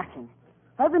 Packing.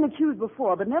 I've been accused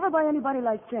before, but never by anybody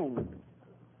like Jane.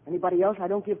 Anybody else I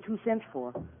don't give 2 cents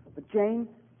for. But Jane,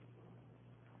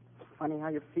 it's funny how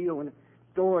you feel when a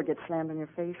door gets slammed in your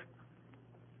face.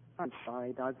 I'm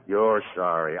sorry, Doug. You're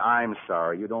sorry. I'm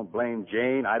sorry. You don't blame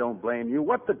Jane. I don't blame you.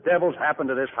 What the devil's happened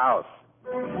to this house?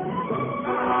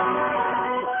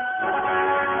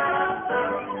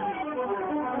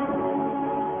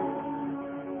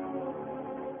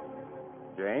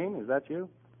 Jane, is that you?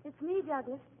 It's me,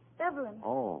 Douglas. Evelyn.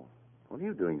 Oh, what are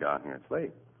you doing down here? It's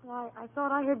late. Why, I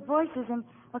thought I heard voices and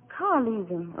a car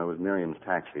leaving. That was Miriam's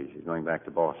taxi. She's going back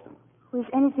to Boston. Was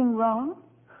anything wrong?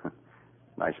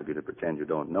 Nice of you to pretend you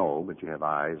don't know, but you have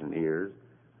eyes and ears.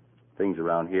 Things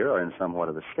around here are in somewhat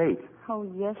of a state. Oh,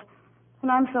 yes. And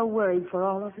I'm so worried for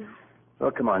all of you.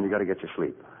 Well, come on, you got to get your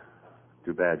sleep.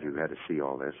 Too bad you had to see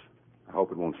all this. I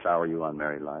hope it won't sour you on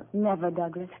married life. Never,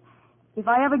 Douglas. If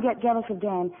I ever get jealous of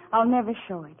Dan, I'll never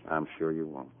show it. I'm sure you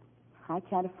won't. I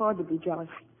can't afford to be jealous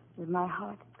with my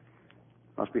heart.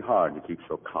 Must be hard to keep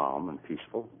so calm and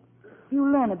peaceful. You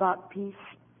learn about peace,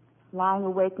 lying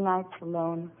awake nights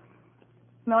alone,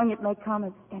 knowing it may come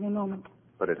at any moment.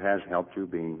 But it has helped you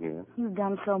being here. You've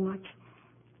done so much.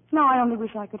 Now I only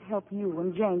wish I could help you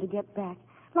and Jane to get back,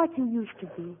 like you used to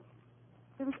be.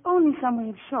 There was only some way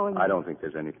of showing I don't think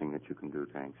there's anything that you can do,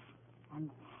 thanks. And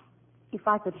if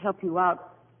I could help you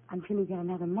out until you get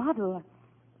another model.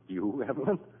 You,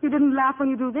 Evelyn? You didn't laugh when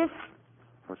you do this?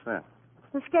 What's that?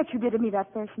 The sketch you did of me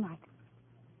that first night.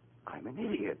 I'm an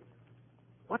idiot.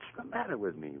 What's the matter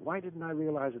with me? Why didn't I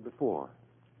realize it before?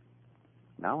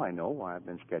 Now I know why I've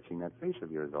been sketching that face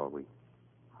of yours all week.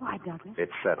 Why, Douglas?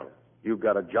 It's settled. You've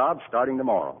got a job starting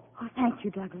tomorrow. Oh, thank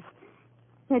you, Douglas.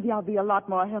 Maybe I'll be a lot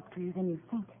more help to you than you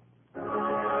think.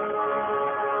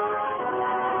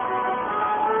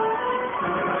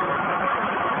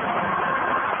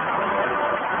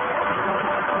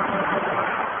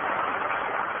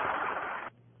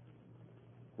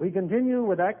 We continue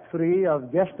with Act 3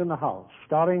 of Guest in the House,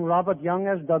 starring Robert Young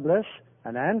as Douglas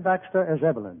and Ann Baxter as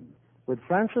Evelyn, with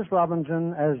Frances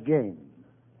Robinson as Jane.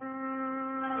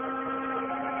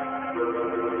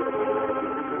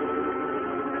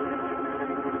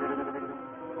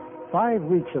 "5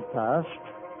 weeks have passed,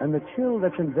 and the chill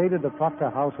that's invaded the Proctor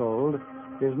household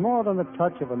is more than the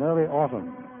touch of an early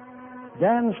autumn.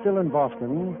 Dan's still in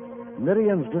Boston,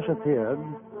 Miriam's disappeared,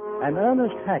 and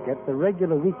Ernest Hackett, the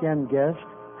regular weekend guest,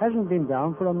 hasn't been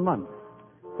down for a month.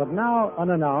 But now,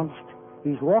 unannounced,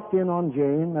 he's walked in on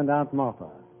Jane and Aunt Martha.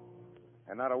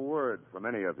 And not a word from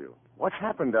any of you. What's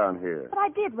happened down here? But I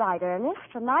did write Ernest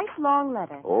a nice long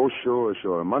letter. Oh,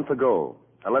 sure. A month ago.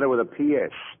 A letter with a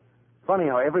P.S. Funny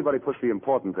how everybody puts the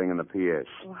important thing in the P.S.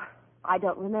 Well, I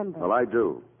don't remember. Well, I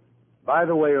do. By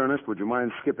the way, Ernest, would you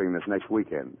mind skipping this next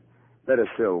weekend? Better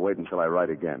still, wait until I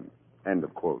write again. End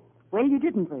of quote. Well, you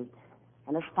didn't wait.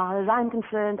 And as far as I'm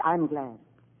concerned, I'm glad.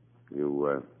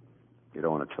 You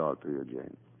don't want to talk, do you,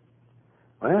 Jane?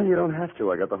 Well, you don't have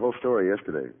to. I got the whole story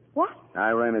yesterday. What?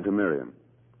 I ran into Miriam.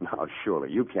 Now,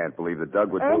 surely, you can't believe that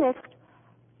Doug would... Ernest,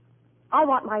 I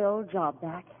want my old job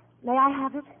back. May I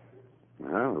have it?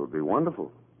 Well, it would be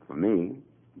wonderful. For me.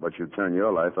 But you'd turn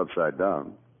your life upside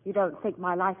down. You don't think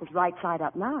my life is right side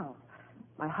up now?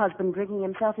 My husband drinking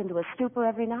himself into a stupor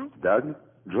every night? Doug?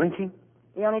 Drinking?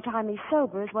 The only time he's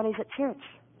sober is when he's at church.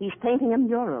 He's painting a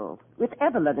mural with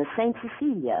Evelyn as St.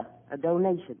 Cecilia, a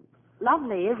donation.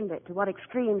 Lovely, isn't it, to what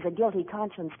extremes a guilty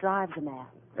conscience drives a man?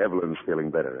 Evelyn's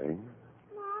feeling better, eh?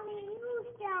 Mommy, who's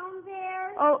down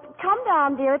there? Oh, come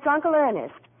down, dear. It's Uncle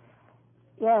Ernest.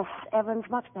 Yes, Evelyn's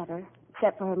much better,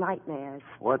 except for her nightmares.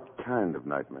 What kind of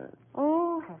nightmares?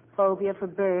 Oh, her phobia for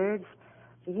birds.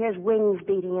 She hears wings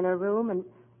beating in her room and...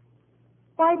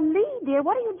 Why, Lee, dear,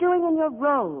 what are you doing in your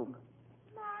robe?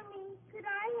 Mommy, could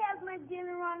I have my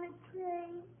dinner on a tray?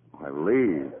 Why,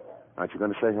 Lee, aren't you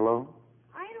going to say hello?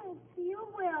 I don't feel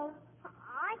well.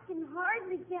 I can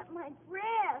hardly get my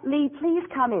breath. Lee, please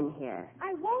come in here.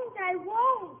 I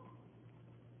won't.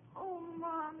 Oh,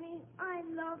 Mommy, I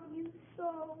love you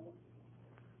so.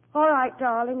 All right,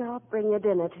 darling, I'll bring your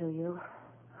dinner to you.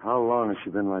 How long has she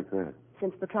been like that?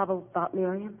 Since the trouble about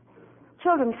Miriam.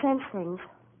 Children sense things.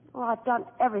 Oh, I've done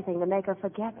everything to make her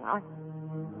forget.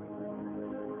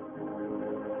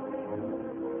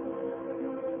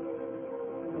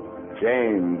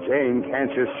 Jane,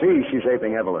 can't you see she's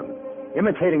aping Evelyn?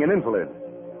 Imitating an invalid.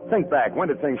 Think back. When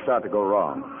did things start to go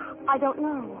wrong? I don't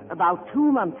know. About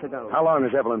 2 months ago. How long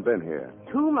has Evelyn been here?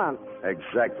 2 months.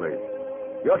 Exactly.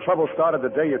 Your trouble started the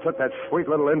day you took that sweet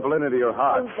little invalid into your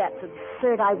heart. Oh, that's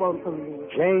absurd. I won't believe.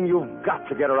 Jane, you've got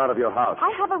to get her out of your house.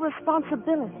 I have a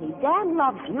responsibility. Dan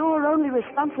loves you. Your only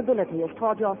responsibility is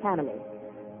toward your family.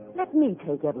 Let me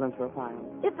take Evelyn for a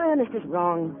while. If Ernest is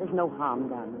wrong, there's no harm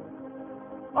done.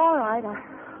 All right,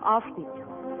 I'll speak to her.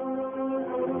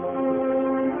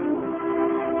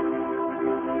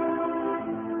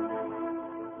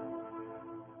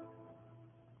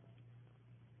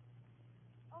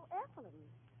 Oh, Evelyn,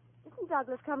 didn't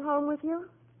Douglas come home with you?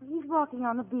 He's walking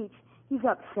on the beach. He's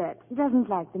upset. He doesn't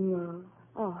like the mural.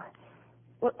 Oh,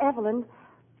 well, Evelyn,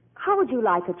 how would you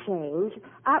like a change?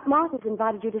 Aunt Martha's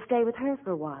invited you to stay with her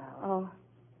for a while. Oh,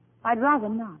 I'd rather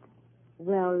not.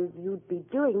 Well, you'd be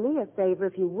doing me a favor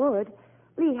if you would.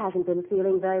 Lee hasn't been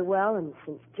feeling very well, and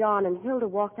since John and Hilda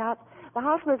walked out, the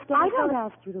housework's getting... I don't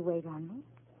ask you to wait on me.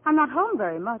 I'm not home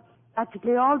very much.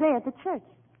 Practically all day at the church.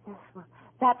 Yes, well,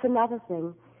 that's another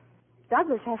thing.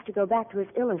 Douglas has to go back to his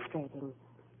illustrating.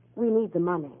 We need the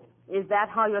money. Is that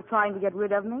how you're trying to get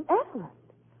rid of me? Evelyn.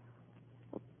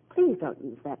 Well, please don't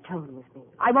use that tone with me.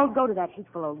 I won't go to that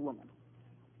hateful old woman.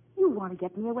 You want to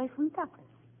get me away from Douglas.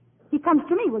 He comes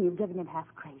to me when you've driven him half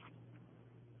crazy.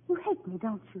 You hate me,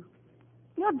 don't you?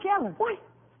 You're jealous. Why,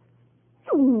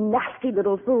 you nasty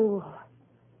little fool.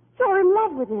 You're in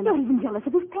love with him. You're even jealous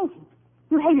of his painting.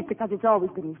 You hate it because it's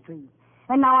always been his dream.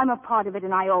 And now I'm a part of it,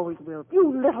 and I always will be.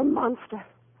 You little monster.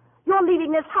 You're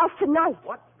leaving this house tonight.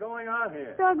 What's going on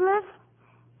here? Douglas,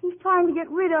 he's trying to get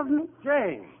rid of me.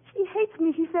 Jane. She hates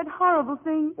me. She said horrible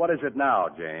things. What is it now,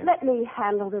 Jane? Let me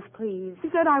handle this, please. She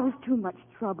said I was too much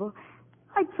trouble.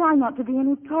 I try not to be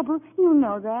any trouble. You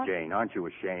know that. Jane, aren't you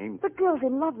ashamed? The girl's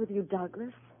in love with you,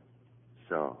 Douglas.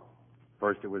 So,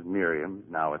 first it was Miriam,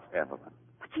 now it's Evelyn.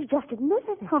 But she just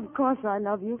admitted it. Of course I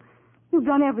love you. You've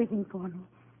done everything for me.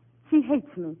 She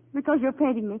hates me because you're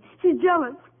painting me. She's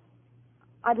jealous.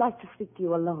 I'd like to speak to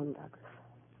you alone, Douglas.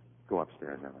 Go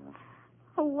upstairs, Evelyn.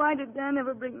 Oh, why did Dan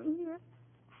ever bring me here?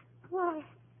 Why?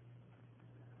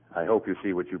 I hope you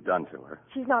see what you've done to her.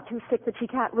 She's not too sick that she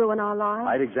can't ruin our lives.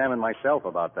 I'd examine myself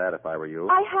about that if I were you.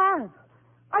 I have.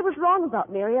 I was wrong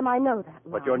about Miriam. I know that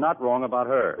now. But you're not wrong about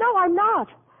her. No, I'm not.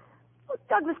 Oh,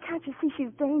 Douglas, can't you see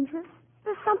she's dangerous?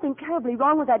 There's something terribly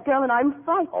wrong with that girl, and I'm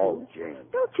frightened. Oh, Jane.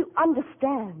 Don't you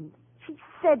understand? She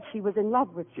said she was in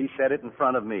love with you. She said it in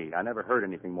front of me. I never heard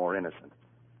anything more innocent.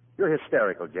 You're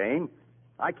hysterical, Jane.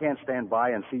 I can't stand by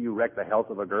and see you wreck the health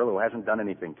of a girl who hasn't done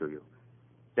anything to you.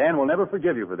 Dan will never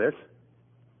forgive you for this.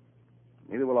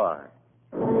 Neither will I.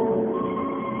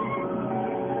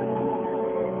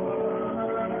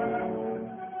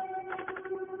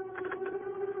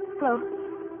 Hello.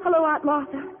 Hello, Aunt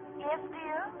Martha. Yes,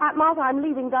 dear? Aunt Martha, I'm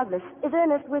leaving Douglas. Is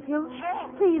Ernest with you?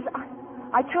 Jane. Please,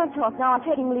 I can't talk now. I'm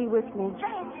taking Lee with me.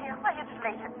 Jane, dear, well, it's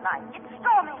late at night. It's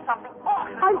storming something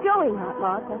awful. I'm going, Aunt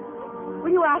Martha.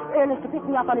 Will you ask Ernest to pick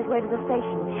me up on his way to the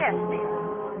station? Yes, dear.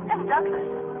 And Douglas?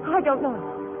 I don't know.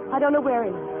 I don't know where he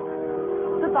is.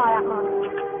 Goodbye, Aunt Martha.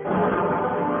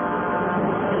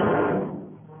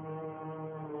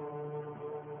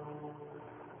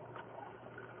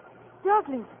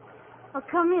 Douglas. Oh,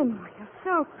 come in. You're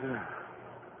so...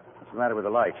 What's the matter with the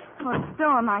lights? Oh, a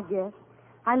storm, I guess.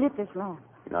 I lit this lamp.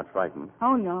 You're not frightened?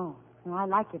 Oh, no. No, I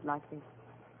like it like this.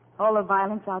 All the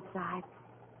violence outside.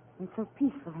 And so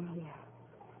peaceful in here.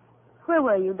 Where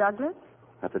were you, Douglas?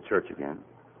 At the church again.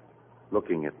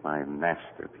 Looking at my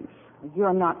masterpiece.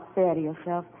 You're not fair to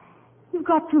yourself. You've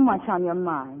got too much on your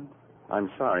mind.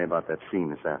 I'm sorry about that scene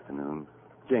this afternoon.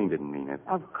 Jane didn't mean it.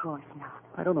 Of course not.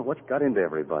 I don't know what's got into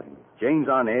everybody. Jane's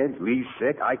on edge, Lee's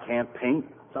sick, I can't paint.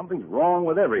 Something's wrong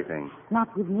with everything.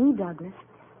 Not with me, Douglas.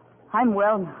 I'm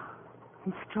well now.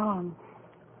 And strong.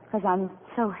 Because I'm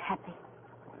so happy.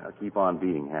 Now keep on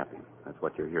being happy. That's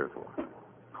what you're here for.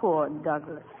 Poor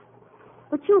Douglas.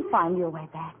 But you'll find your way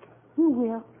back. You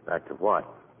will. Back to what?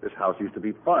 This house used to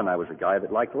be fun. I was a guy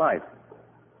that liked life.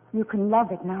 You can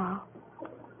love it now.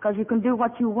 Because you can do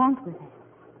what you want with it.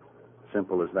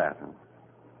 Simple as that, huh?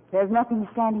 There's nothing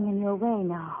standing in your way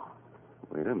now.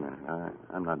 Wait a minute.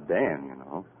 I'm not Dan, you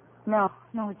know. No,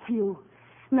 it's you.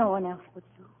 No one else but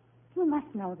you. You must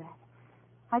know that.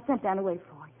 I sent Dan away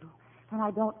for you, and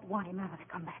I don't want him ever to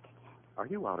come back again. Are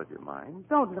you out of your mind?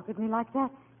 Don't look at me like that.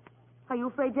 Are you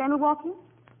afraid Dan will walk in?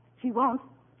 She won't,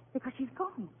 because she's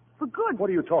gone. For good. What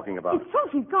are you talking about? It's true,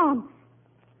 she's gone.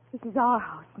 This is our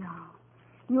house now.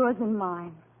 Yours and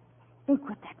mine. Think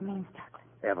what that means, Douglas.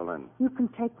 Evelyn. You can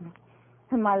take me,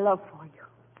 and my love for you.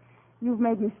 You've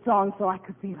made me strong so I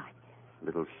could be like this.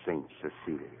 Little Saint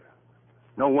Cecilia.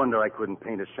 No wonder I couldn't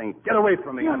paint a saint. Get away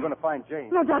from me. No. I'm going to find Jane.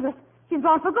 No, Douglas. She's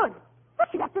gone for good. But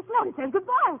she left us note. It says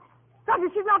goodbye.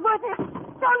 Douglas, she's not worth it.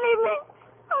 Don't leave me.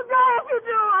 I'll die if you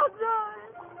do. I'll die.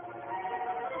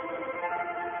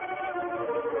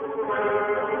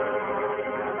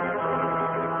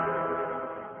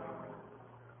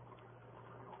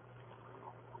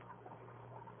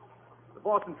 The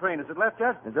Boston train, is it left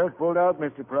yet? It just pulled out,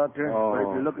 Mr. Proctor. Oh. But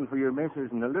if you're looking for your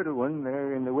missus and the little one,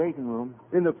 they're in the waiting room.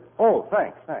 Oh,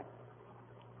 thanks.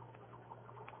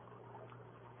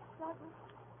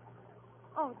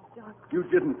 Oh, Douglas. You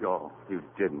didn't go. You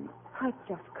didn't. I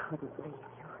just couldn't leave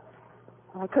you.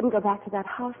 Well, I couldn't go back to that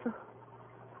house. So...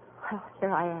 Well,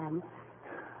 here I am.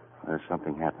 There's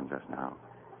something happened just now.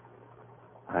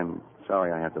 I'm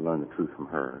sorry I had to learn the truth from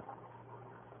her.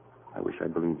 I wish I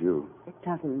believed you. It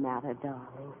doesn't matter,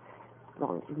 darling. As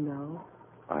long as you know.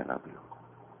 I love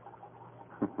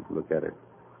you. Look at her.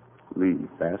 Lee,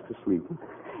 fast asleep.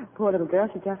 Poor little girl,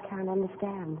 she just can't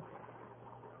understand.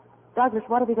 Douglas,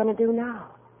 what are we going to do now?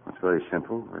 It's very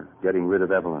simple. We're getting rid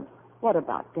of Evelyn. What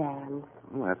about Dan?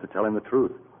 We'll have to tell him the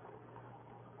truth.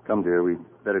 Come, dear, we'd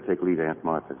better take Lee to Aunt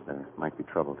Martha's. There might be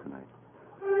trouble tonight.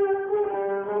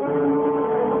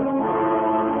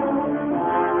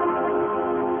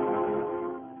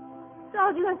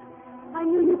 Douglas, I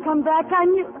knew you'd come back. I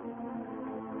knew...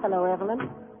 Hello, Evelyn.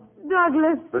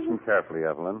 Douglas. Listen carefully,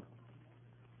 Evelyn.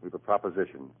 We've a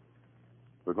proposition.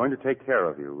 We're going to take care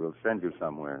of you. We'll send you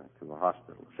somewhere, to a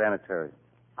hospital, sanitarium.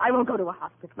 I won't go to a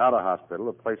hospital. Not a hospital,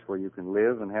 a place where you can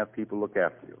live and have people look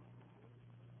after you.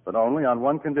 But only on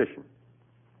one condition.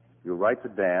 You'll write to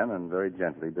Dan, and very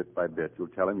gently, bit by bit, you'll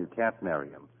tell him you can't marry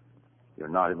him. You're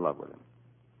not in love with him.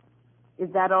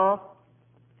 Is that all?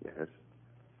 Yes.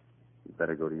 You'd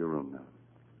better go to your room now.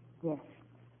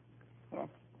 Yes.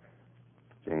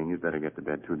 Jane, you'd better get to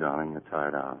bed too, darling. You're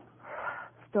tired out.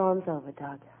 Storm's over,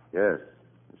 Doug. Yes,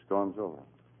 the storm's over.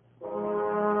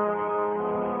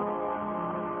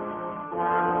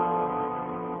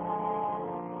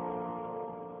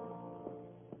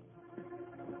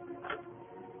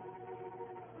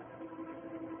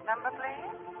 Number, please?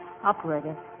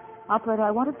 Operator,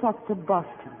 I want to talk to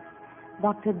Boston.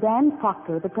 Dr. Dan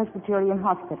Proctor of the Presbyterian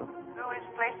Hospital. Who is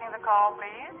placing the call,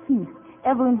 please?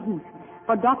 Evelyn Heath.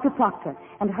 For Dr. Proctor.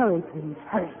 And hurry, please.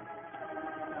 Hurry.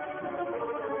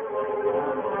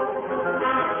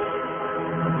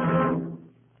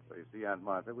 So you see, Aunt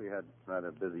Martha, we had a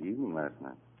rather busy evening last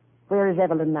night. Where is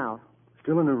Evelyn now?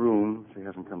 Still in her room. She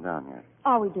hasn't come down yet.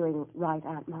 Are we doing right,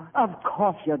 Aunt Martha? Of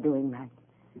course you're doing right.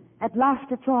 At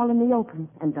last it's all in the open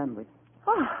and done with.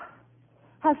 Oh,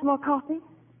 have some more coffee?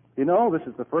 You know, this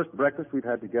is the first breakfast we've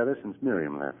had together since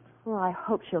Miriam left. Oh, I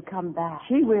hope she'll come back.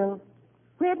 She will.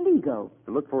 Where'd Lee go?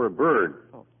 To look for a bird.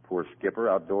 Oh, poor Skipper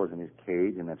outdoors in his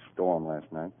cage in that storm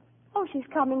last night. Oh, she's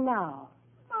coming now.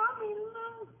 Mommy,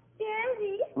 look.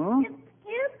 Daddy. Hmm? It's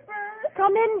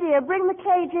Come in, dear. Bring the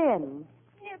cage in.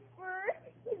 Skipper,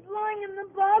 he's lying in the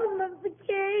bottom of the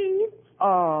cage.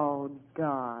 Oh,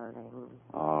 darling.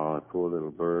 Oh, poor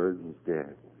little bird. He's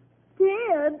dead.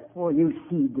 Dead? Oh, you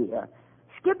see, dear.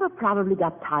 Skipper probably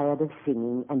got tired of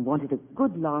singing and wanted a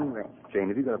good long rest. Jane,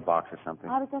 have you got a box or something?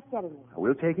 I was just getting one.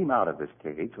 We'll take him out of this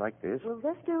cage like this. Will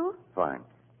this do? Fine.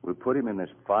 We'll put him in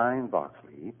this fine box,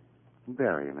 Lee, and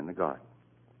bury him in the garden.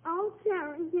 I'll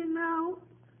carry him out.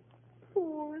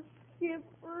 Poor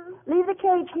Skipper. Leave the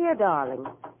cage here, darling.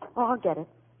 Oh, I'll get it.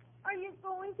 Are you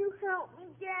going to help me,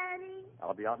 Daddy?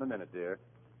 I'll be out in a minute, dear.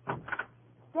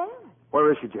 Dan.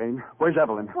 Where is she, Jane? Where's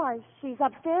Evelyn? Why, she's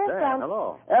upstairs. Dan,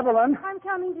 hello. Evelyn? I'm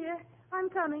coming, dear. I'm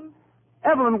coming.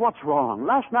 Evelyn, what's wrong?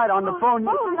 Last night on the phone,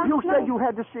 you said night. you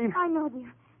had to see me. I know,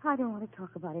 dear. I don't want to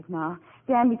talk about it now.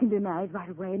 Dan, we can be married right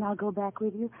away, and I'll go back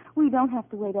with you. We don't have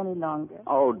to wait any longer.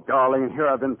 Oh, darling, here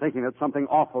I've been thinking that something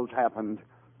awful's happened.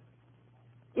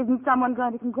 Isn't someone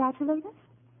going to congratulate us?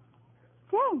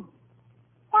 Jane.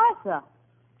 Martha.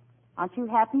 Aren't you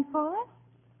happy for us?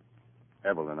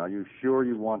 Evelyn, are you sure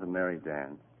you want to marry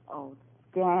Dan? Oh,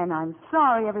 Dan, I'm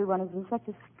sorry everyone is in such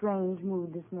a strange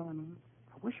mood this morning.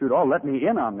 I wish you'd all let me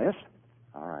in on this.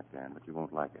 All right, Dan, but you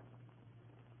won't like it.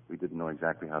 We didn't know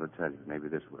exactly how to tell you. Maybe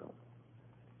this will.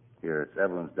 Here, it's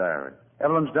Evelyn's diary.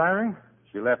 Evelyn's diary?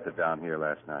 She left it down here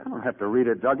last night. I don't have to read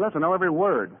it, Douglas. I know every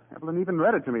word. Evelyn even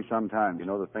read it to me sometimes. You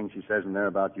know the things she says in there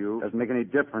about you? Doesn't make any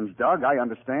difference, Doug. I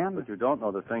understand. But you don't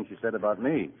know the things she said about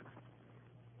me.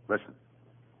 Listen.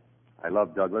 I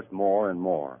love Douglas more and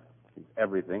more. He's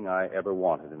everything I ever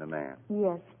wanted in a man.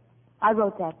 Yes. I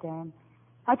wrote that, Dan.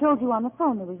 I told you on the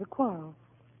phone there was a quarrel.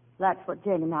 That's what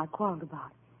Jane and I quarreled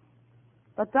about.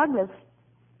 But, Douglas,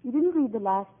 you didn't read the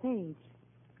last page.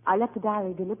 I left the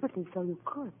diary deliberately so you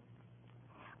could.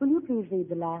 Will you please read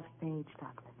the last page,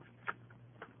 Douglas?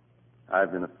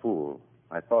 I've been a fool.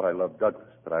 I thought I loved Douglas,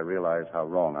 but I realized how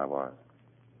wrong I was.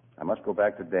 I must go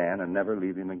back to Dan and never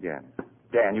leave him again.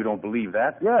 Dan, you don't believe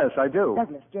that? Yes, I do.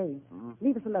 Douglas, Jane,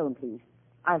 leave us alone, please.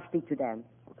 I'll speak to Dan.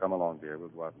 Well, come along, dear. We'll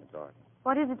go out in the dark.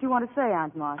 What is it you want to say,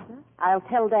 Aunt Martha? I'll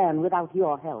tell Dan without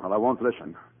your help. Well, I won't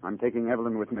listen. I'm taking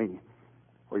Evelyn with me.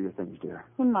 Where are your things, dear?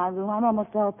 In my room. I'm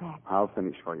almost all packed. I'll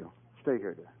finish for you. Stay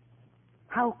here, dear.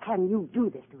 How can you do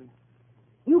this to him?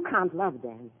 You can't love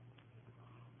Dan.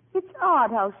 It's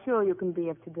odd how sure you can be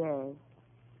of today.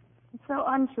 And so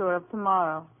unsure of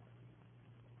tomorrow.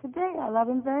 Today I love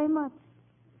him very much.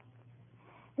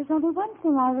 There's only one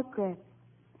thing I regret.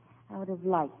 I would have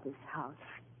liked this house.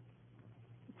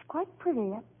 It's quite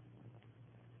pretty.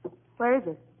 Where is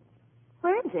it?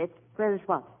 Where is it? Where is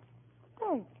what?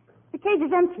 There. The cage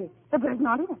is empty. The bird's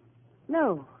not in it.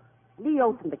 No. Lee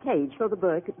opened the cage so the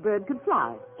bird could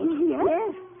fly. In here?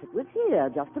 Yes. It was here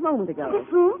just a moment ago.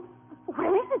 This room?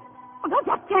 Where is it? Oh, don't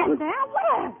just stand there.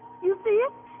 Where? You see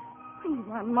it? Please,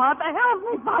 Aunt Martha, help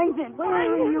me find it. Where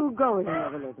are you going,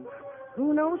 Evelyn?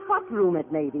 Who knows what room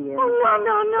it may be in? Oh,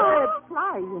 no. Birds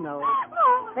fly, you know.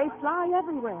 They fly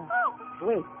everywhere.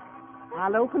 Wait.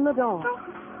 I'll open the door.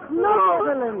 No.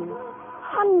 Evelyn.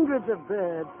 Hundreds of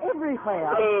birds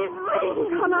everywhere.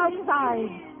 Please. Come outside.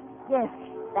 Yes,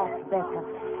 that's better.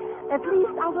 At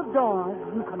least out of doors,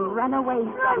 you can run away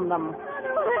from them.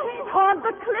 Toward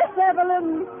the cliff,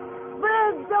 Evelyn.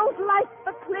 Birds don't like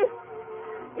the cliff.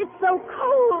 It's so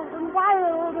cold and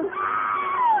wild and...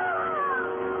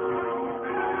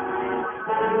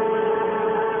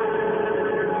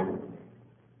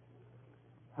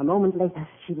 A moment later,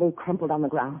 she lay crumpled on the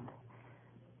ground.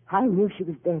 I knew she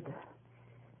was dead.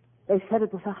 They said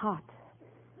it was her heart.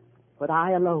 But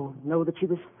I alone know that she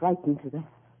was frightened to death,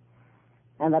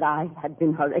 and that I had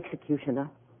been her executioner.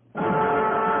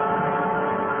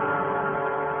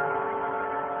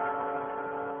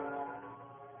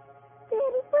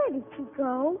 Daddy, where did she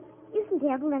go? Isn't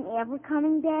Evelyn ever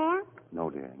coming back? No,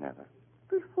 dear, never.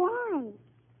 But why?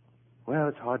 Well,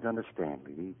 it's hard to understand,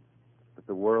 Lily. But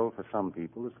the world, for some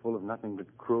people, is full of nothing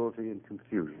but cruelty and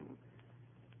confusion.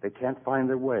 They can't find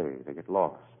their way. They get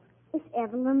lost. Is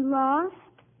Evelyn lost?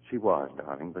 She was,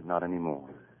 darling, but not anymore.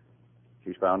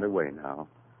 She's found her way now.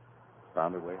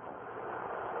 Found her way home.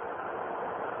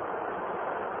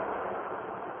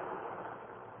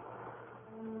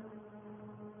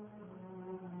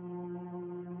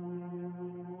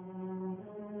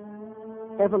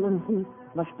 Evelyn Heath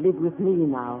must live with me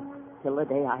now till the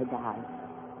day I die.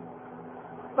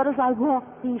 But as I walk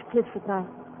these cliffs at night,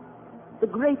 the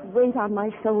great weight on my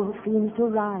soul seems to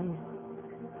rise.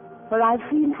 For I've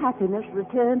seen happiness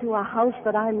return to a house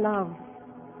that I love,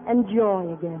 and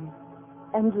joy again,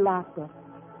 and laughter.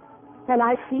 And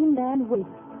I've seen Dan wake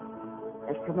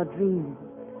as from a dream.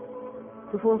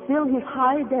 to fulfill his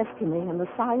high destiny in the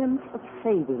science of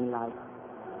saving life.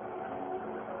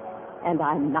 And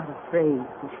I'm not afraid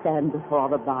to stand before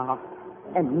the bar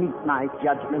and meet my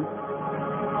judgment.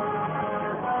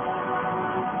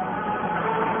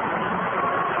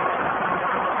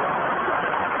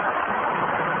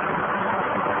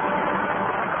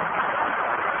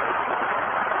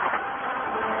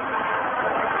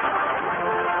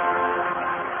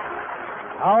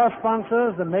 Our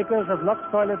sponsors, the makers of Lux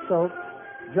Toilet Soap,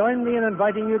 join me in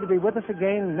inviting you to be with us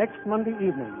again next Monday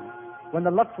evening when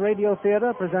the Lux Radio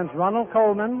Theater presents Ronald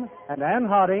Colman and Anne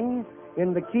Harding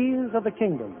in The Keys of the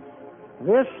Kingdom.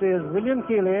 This is William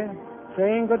Keighley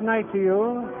saying good night to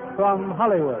you from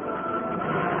Hollywood.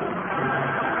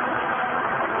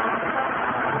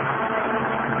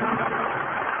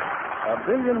 £1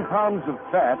 billion of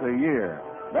fat a year.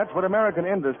 That's what American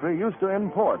industry used to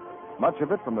import, much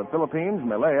of it from the Philippines,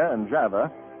 Malaya, and Java,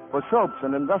 for soaps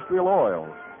and industrial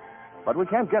oils. But we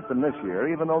can't get them this year,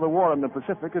 even though the war in the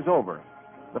Pacific is over.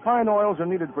 The fine oils are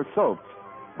needed for soaps,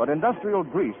 but industrial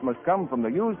grease must come from the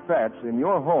used fats in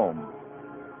your home.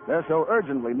 They're so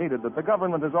urgently needed that the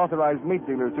government has authorized meat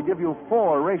dealers to give you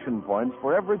 4 ration points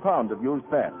for every pound of used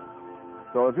fat.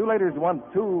 So if you ladies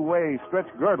want 2-way stretch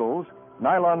girdles,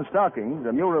 nylon stockings,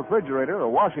 a new refrigerator or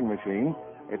washing machine,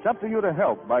 it's up to you to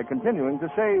help by continuing to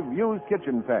save used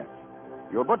kitchen fat.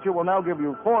 Your butcher will now give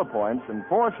you 4 points and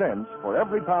 4 cents for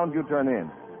every pound you turn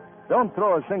in. Don't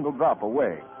throw a single drop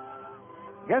away.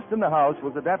 Guest in the House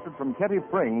was adapted from Ketty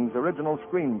Fring's original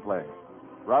screenplay.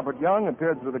 Robert Young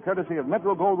appeared through the courtesy of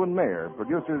Metro-Goldwyn-Mayer,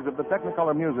 producers of the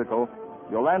Technicolor musical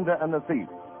Yolanda and the Thief.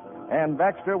 Anne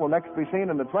Baxter will next be seen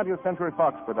in the 20th Century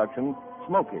Fox production,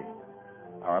 Smokey.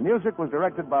 Our music was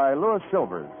directed by Louis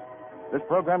Silvers. This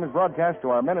program is broadcast to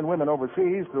our men and women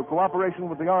overseas through cooperation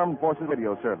with the Armed Forces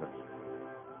Radio Service.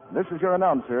 This is your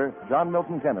announcer, John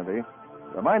Milton Kennedy,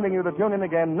 reminding you to tune in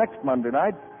again next Monday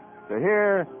night to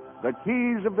hear The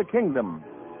Keys of the Kingdom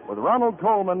with Ronald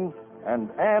Colman and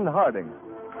Anne Harding.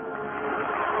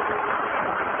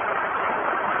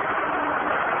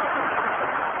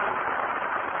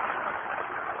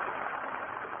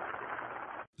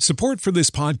 Support for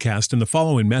this podcast and the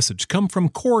following message come from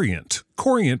Corient.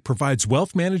 Corient provides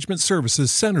wealth management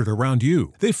services centered around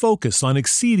you. They focus on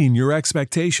exceeding your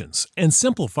expectations and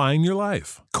simplifying your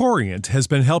life. Corient has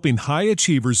been helping high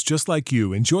achievers just like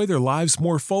you enjoy their lives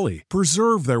more fully,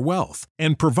 preserve their wealth,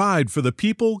 and provide for the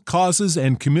people, causes,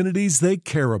 and communities they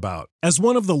care about. As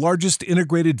one of the largest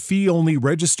integrated fee-only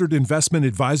registered investment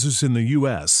advisors in the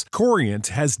U.S., Corient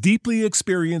has deeply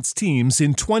experienced teams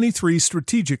in 23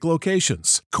 strategic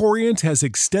locations. Corient has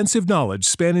extensive knowledge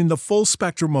spanning the full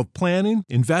spectrum of planning,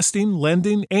 investing,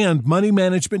 lending, and money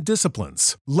management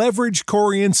disciplines. Leverage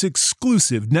Corient's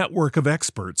exclusive network of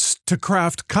experts to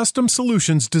craft custom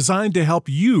solutions designed to help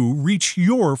you reach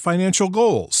your financial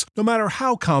goals, no matter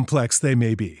how complex they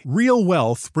may be. Real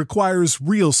wealth requires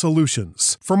real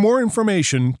solutions. For more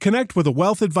information, connect with a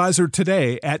wealth advisor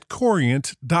today at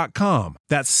Corient.com.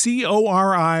 That's Corient.com.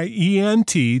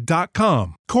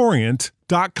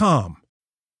 Corient.com.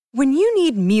 When you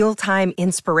need mealtime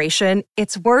inspiration,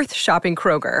 it's worth shopping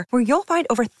Kroger, where you'll find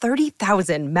over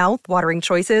 30,000 mouth-watering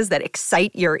choices that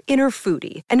excite your inner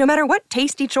foodie. And no matter what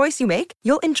tasty choice you make,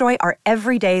 you'll enjoy our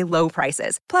everyday low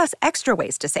prices, plus extra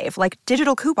ways to save, like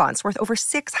digital coupons worth over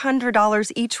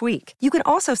 $600 each week. You can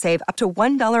also save up to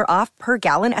 $1 off per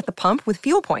gallon at the pump with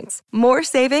fuel points. More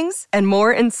savings and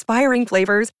more inspiring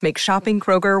flavors make shopping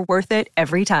Kroger worth it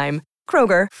every time.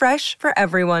 Kroger, fresh for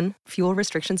everyone. Fuel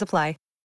restrictions apply.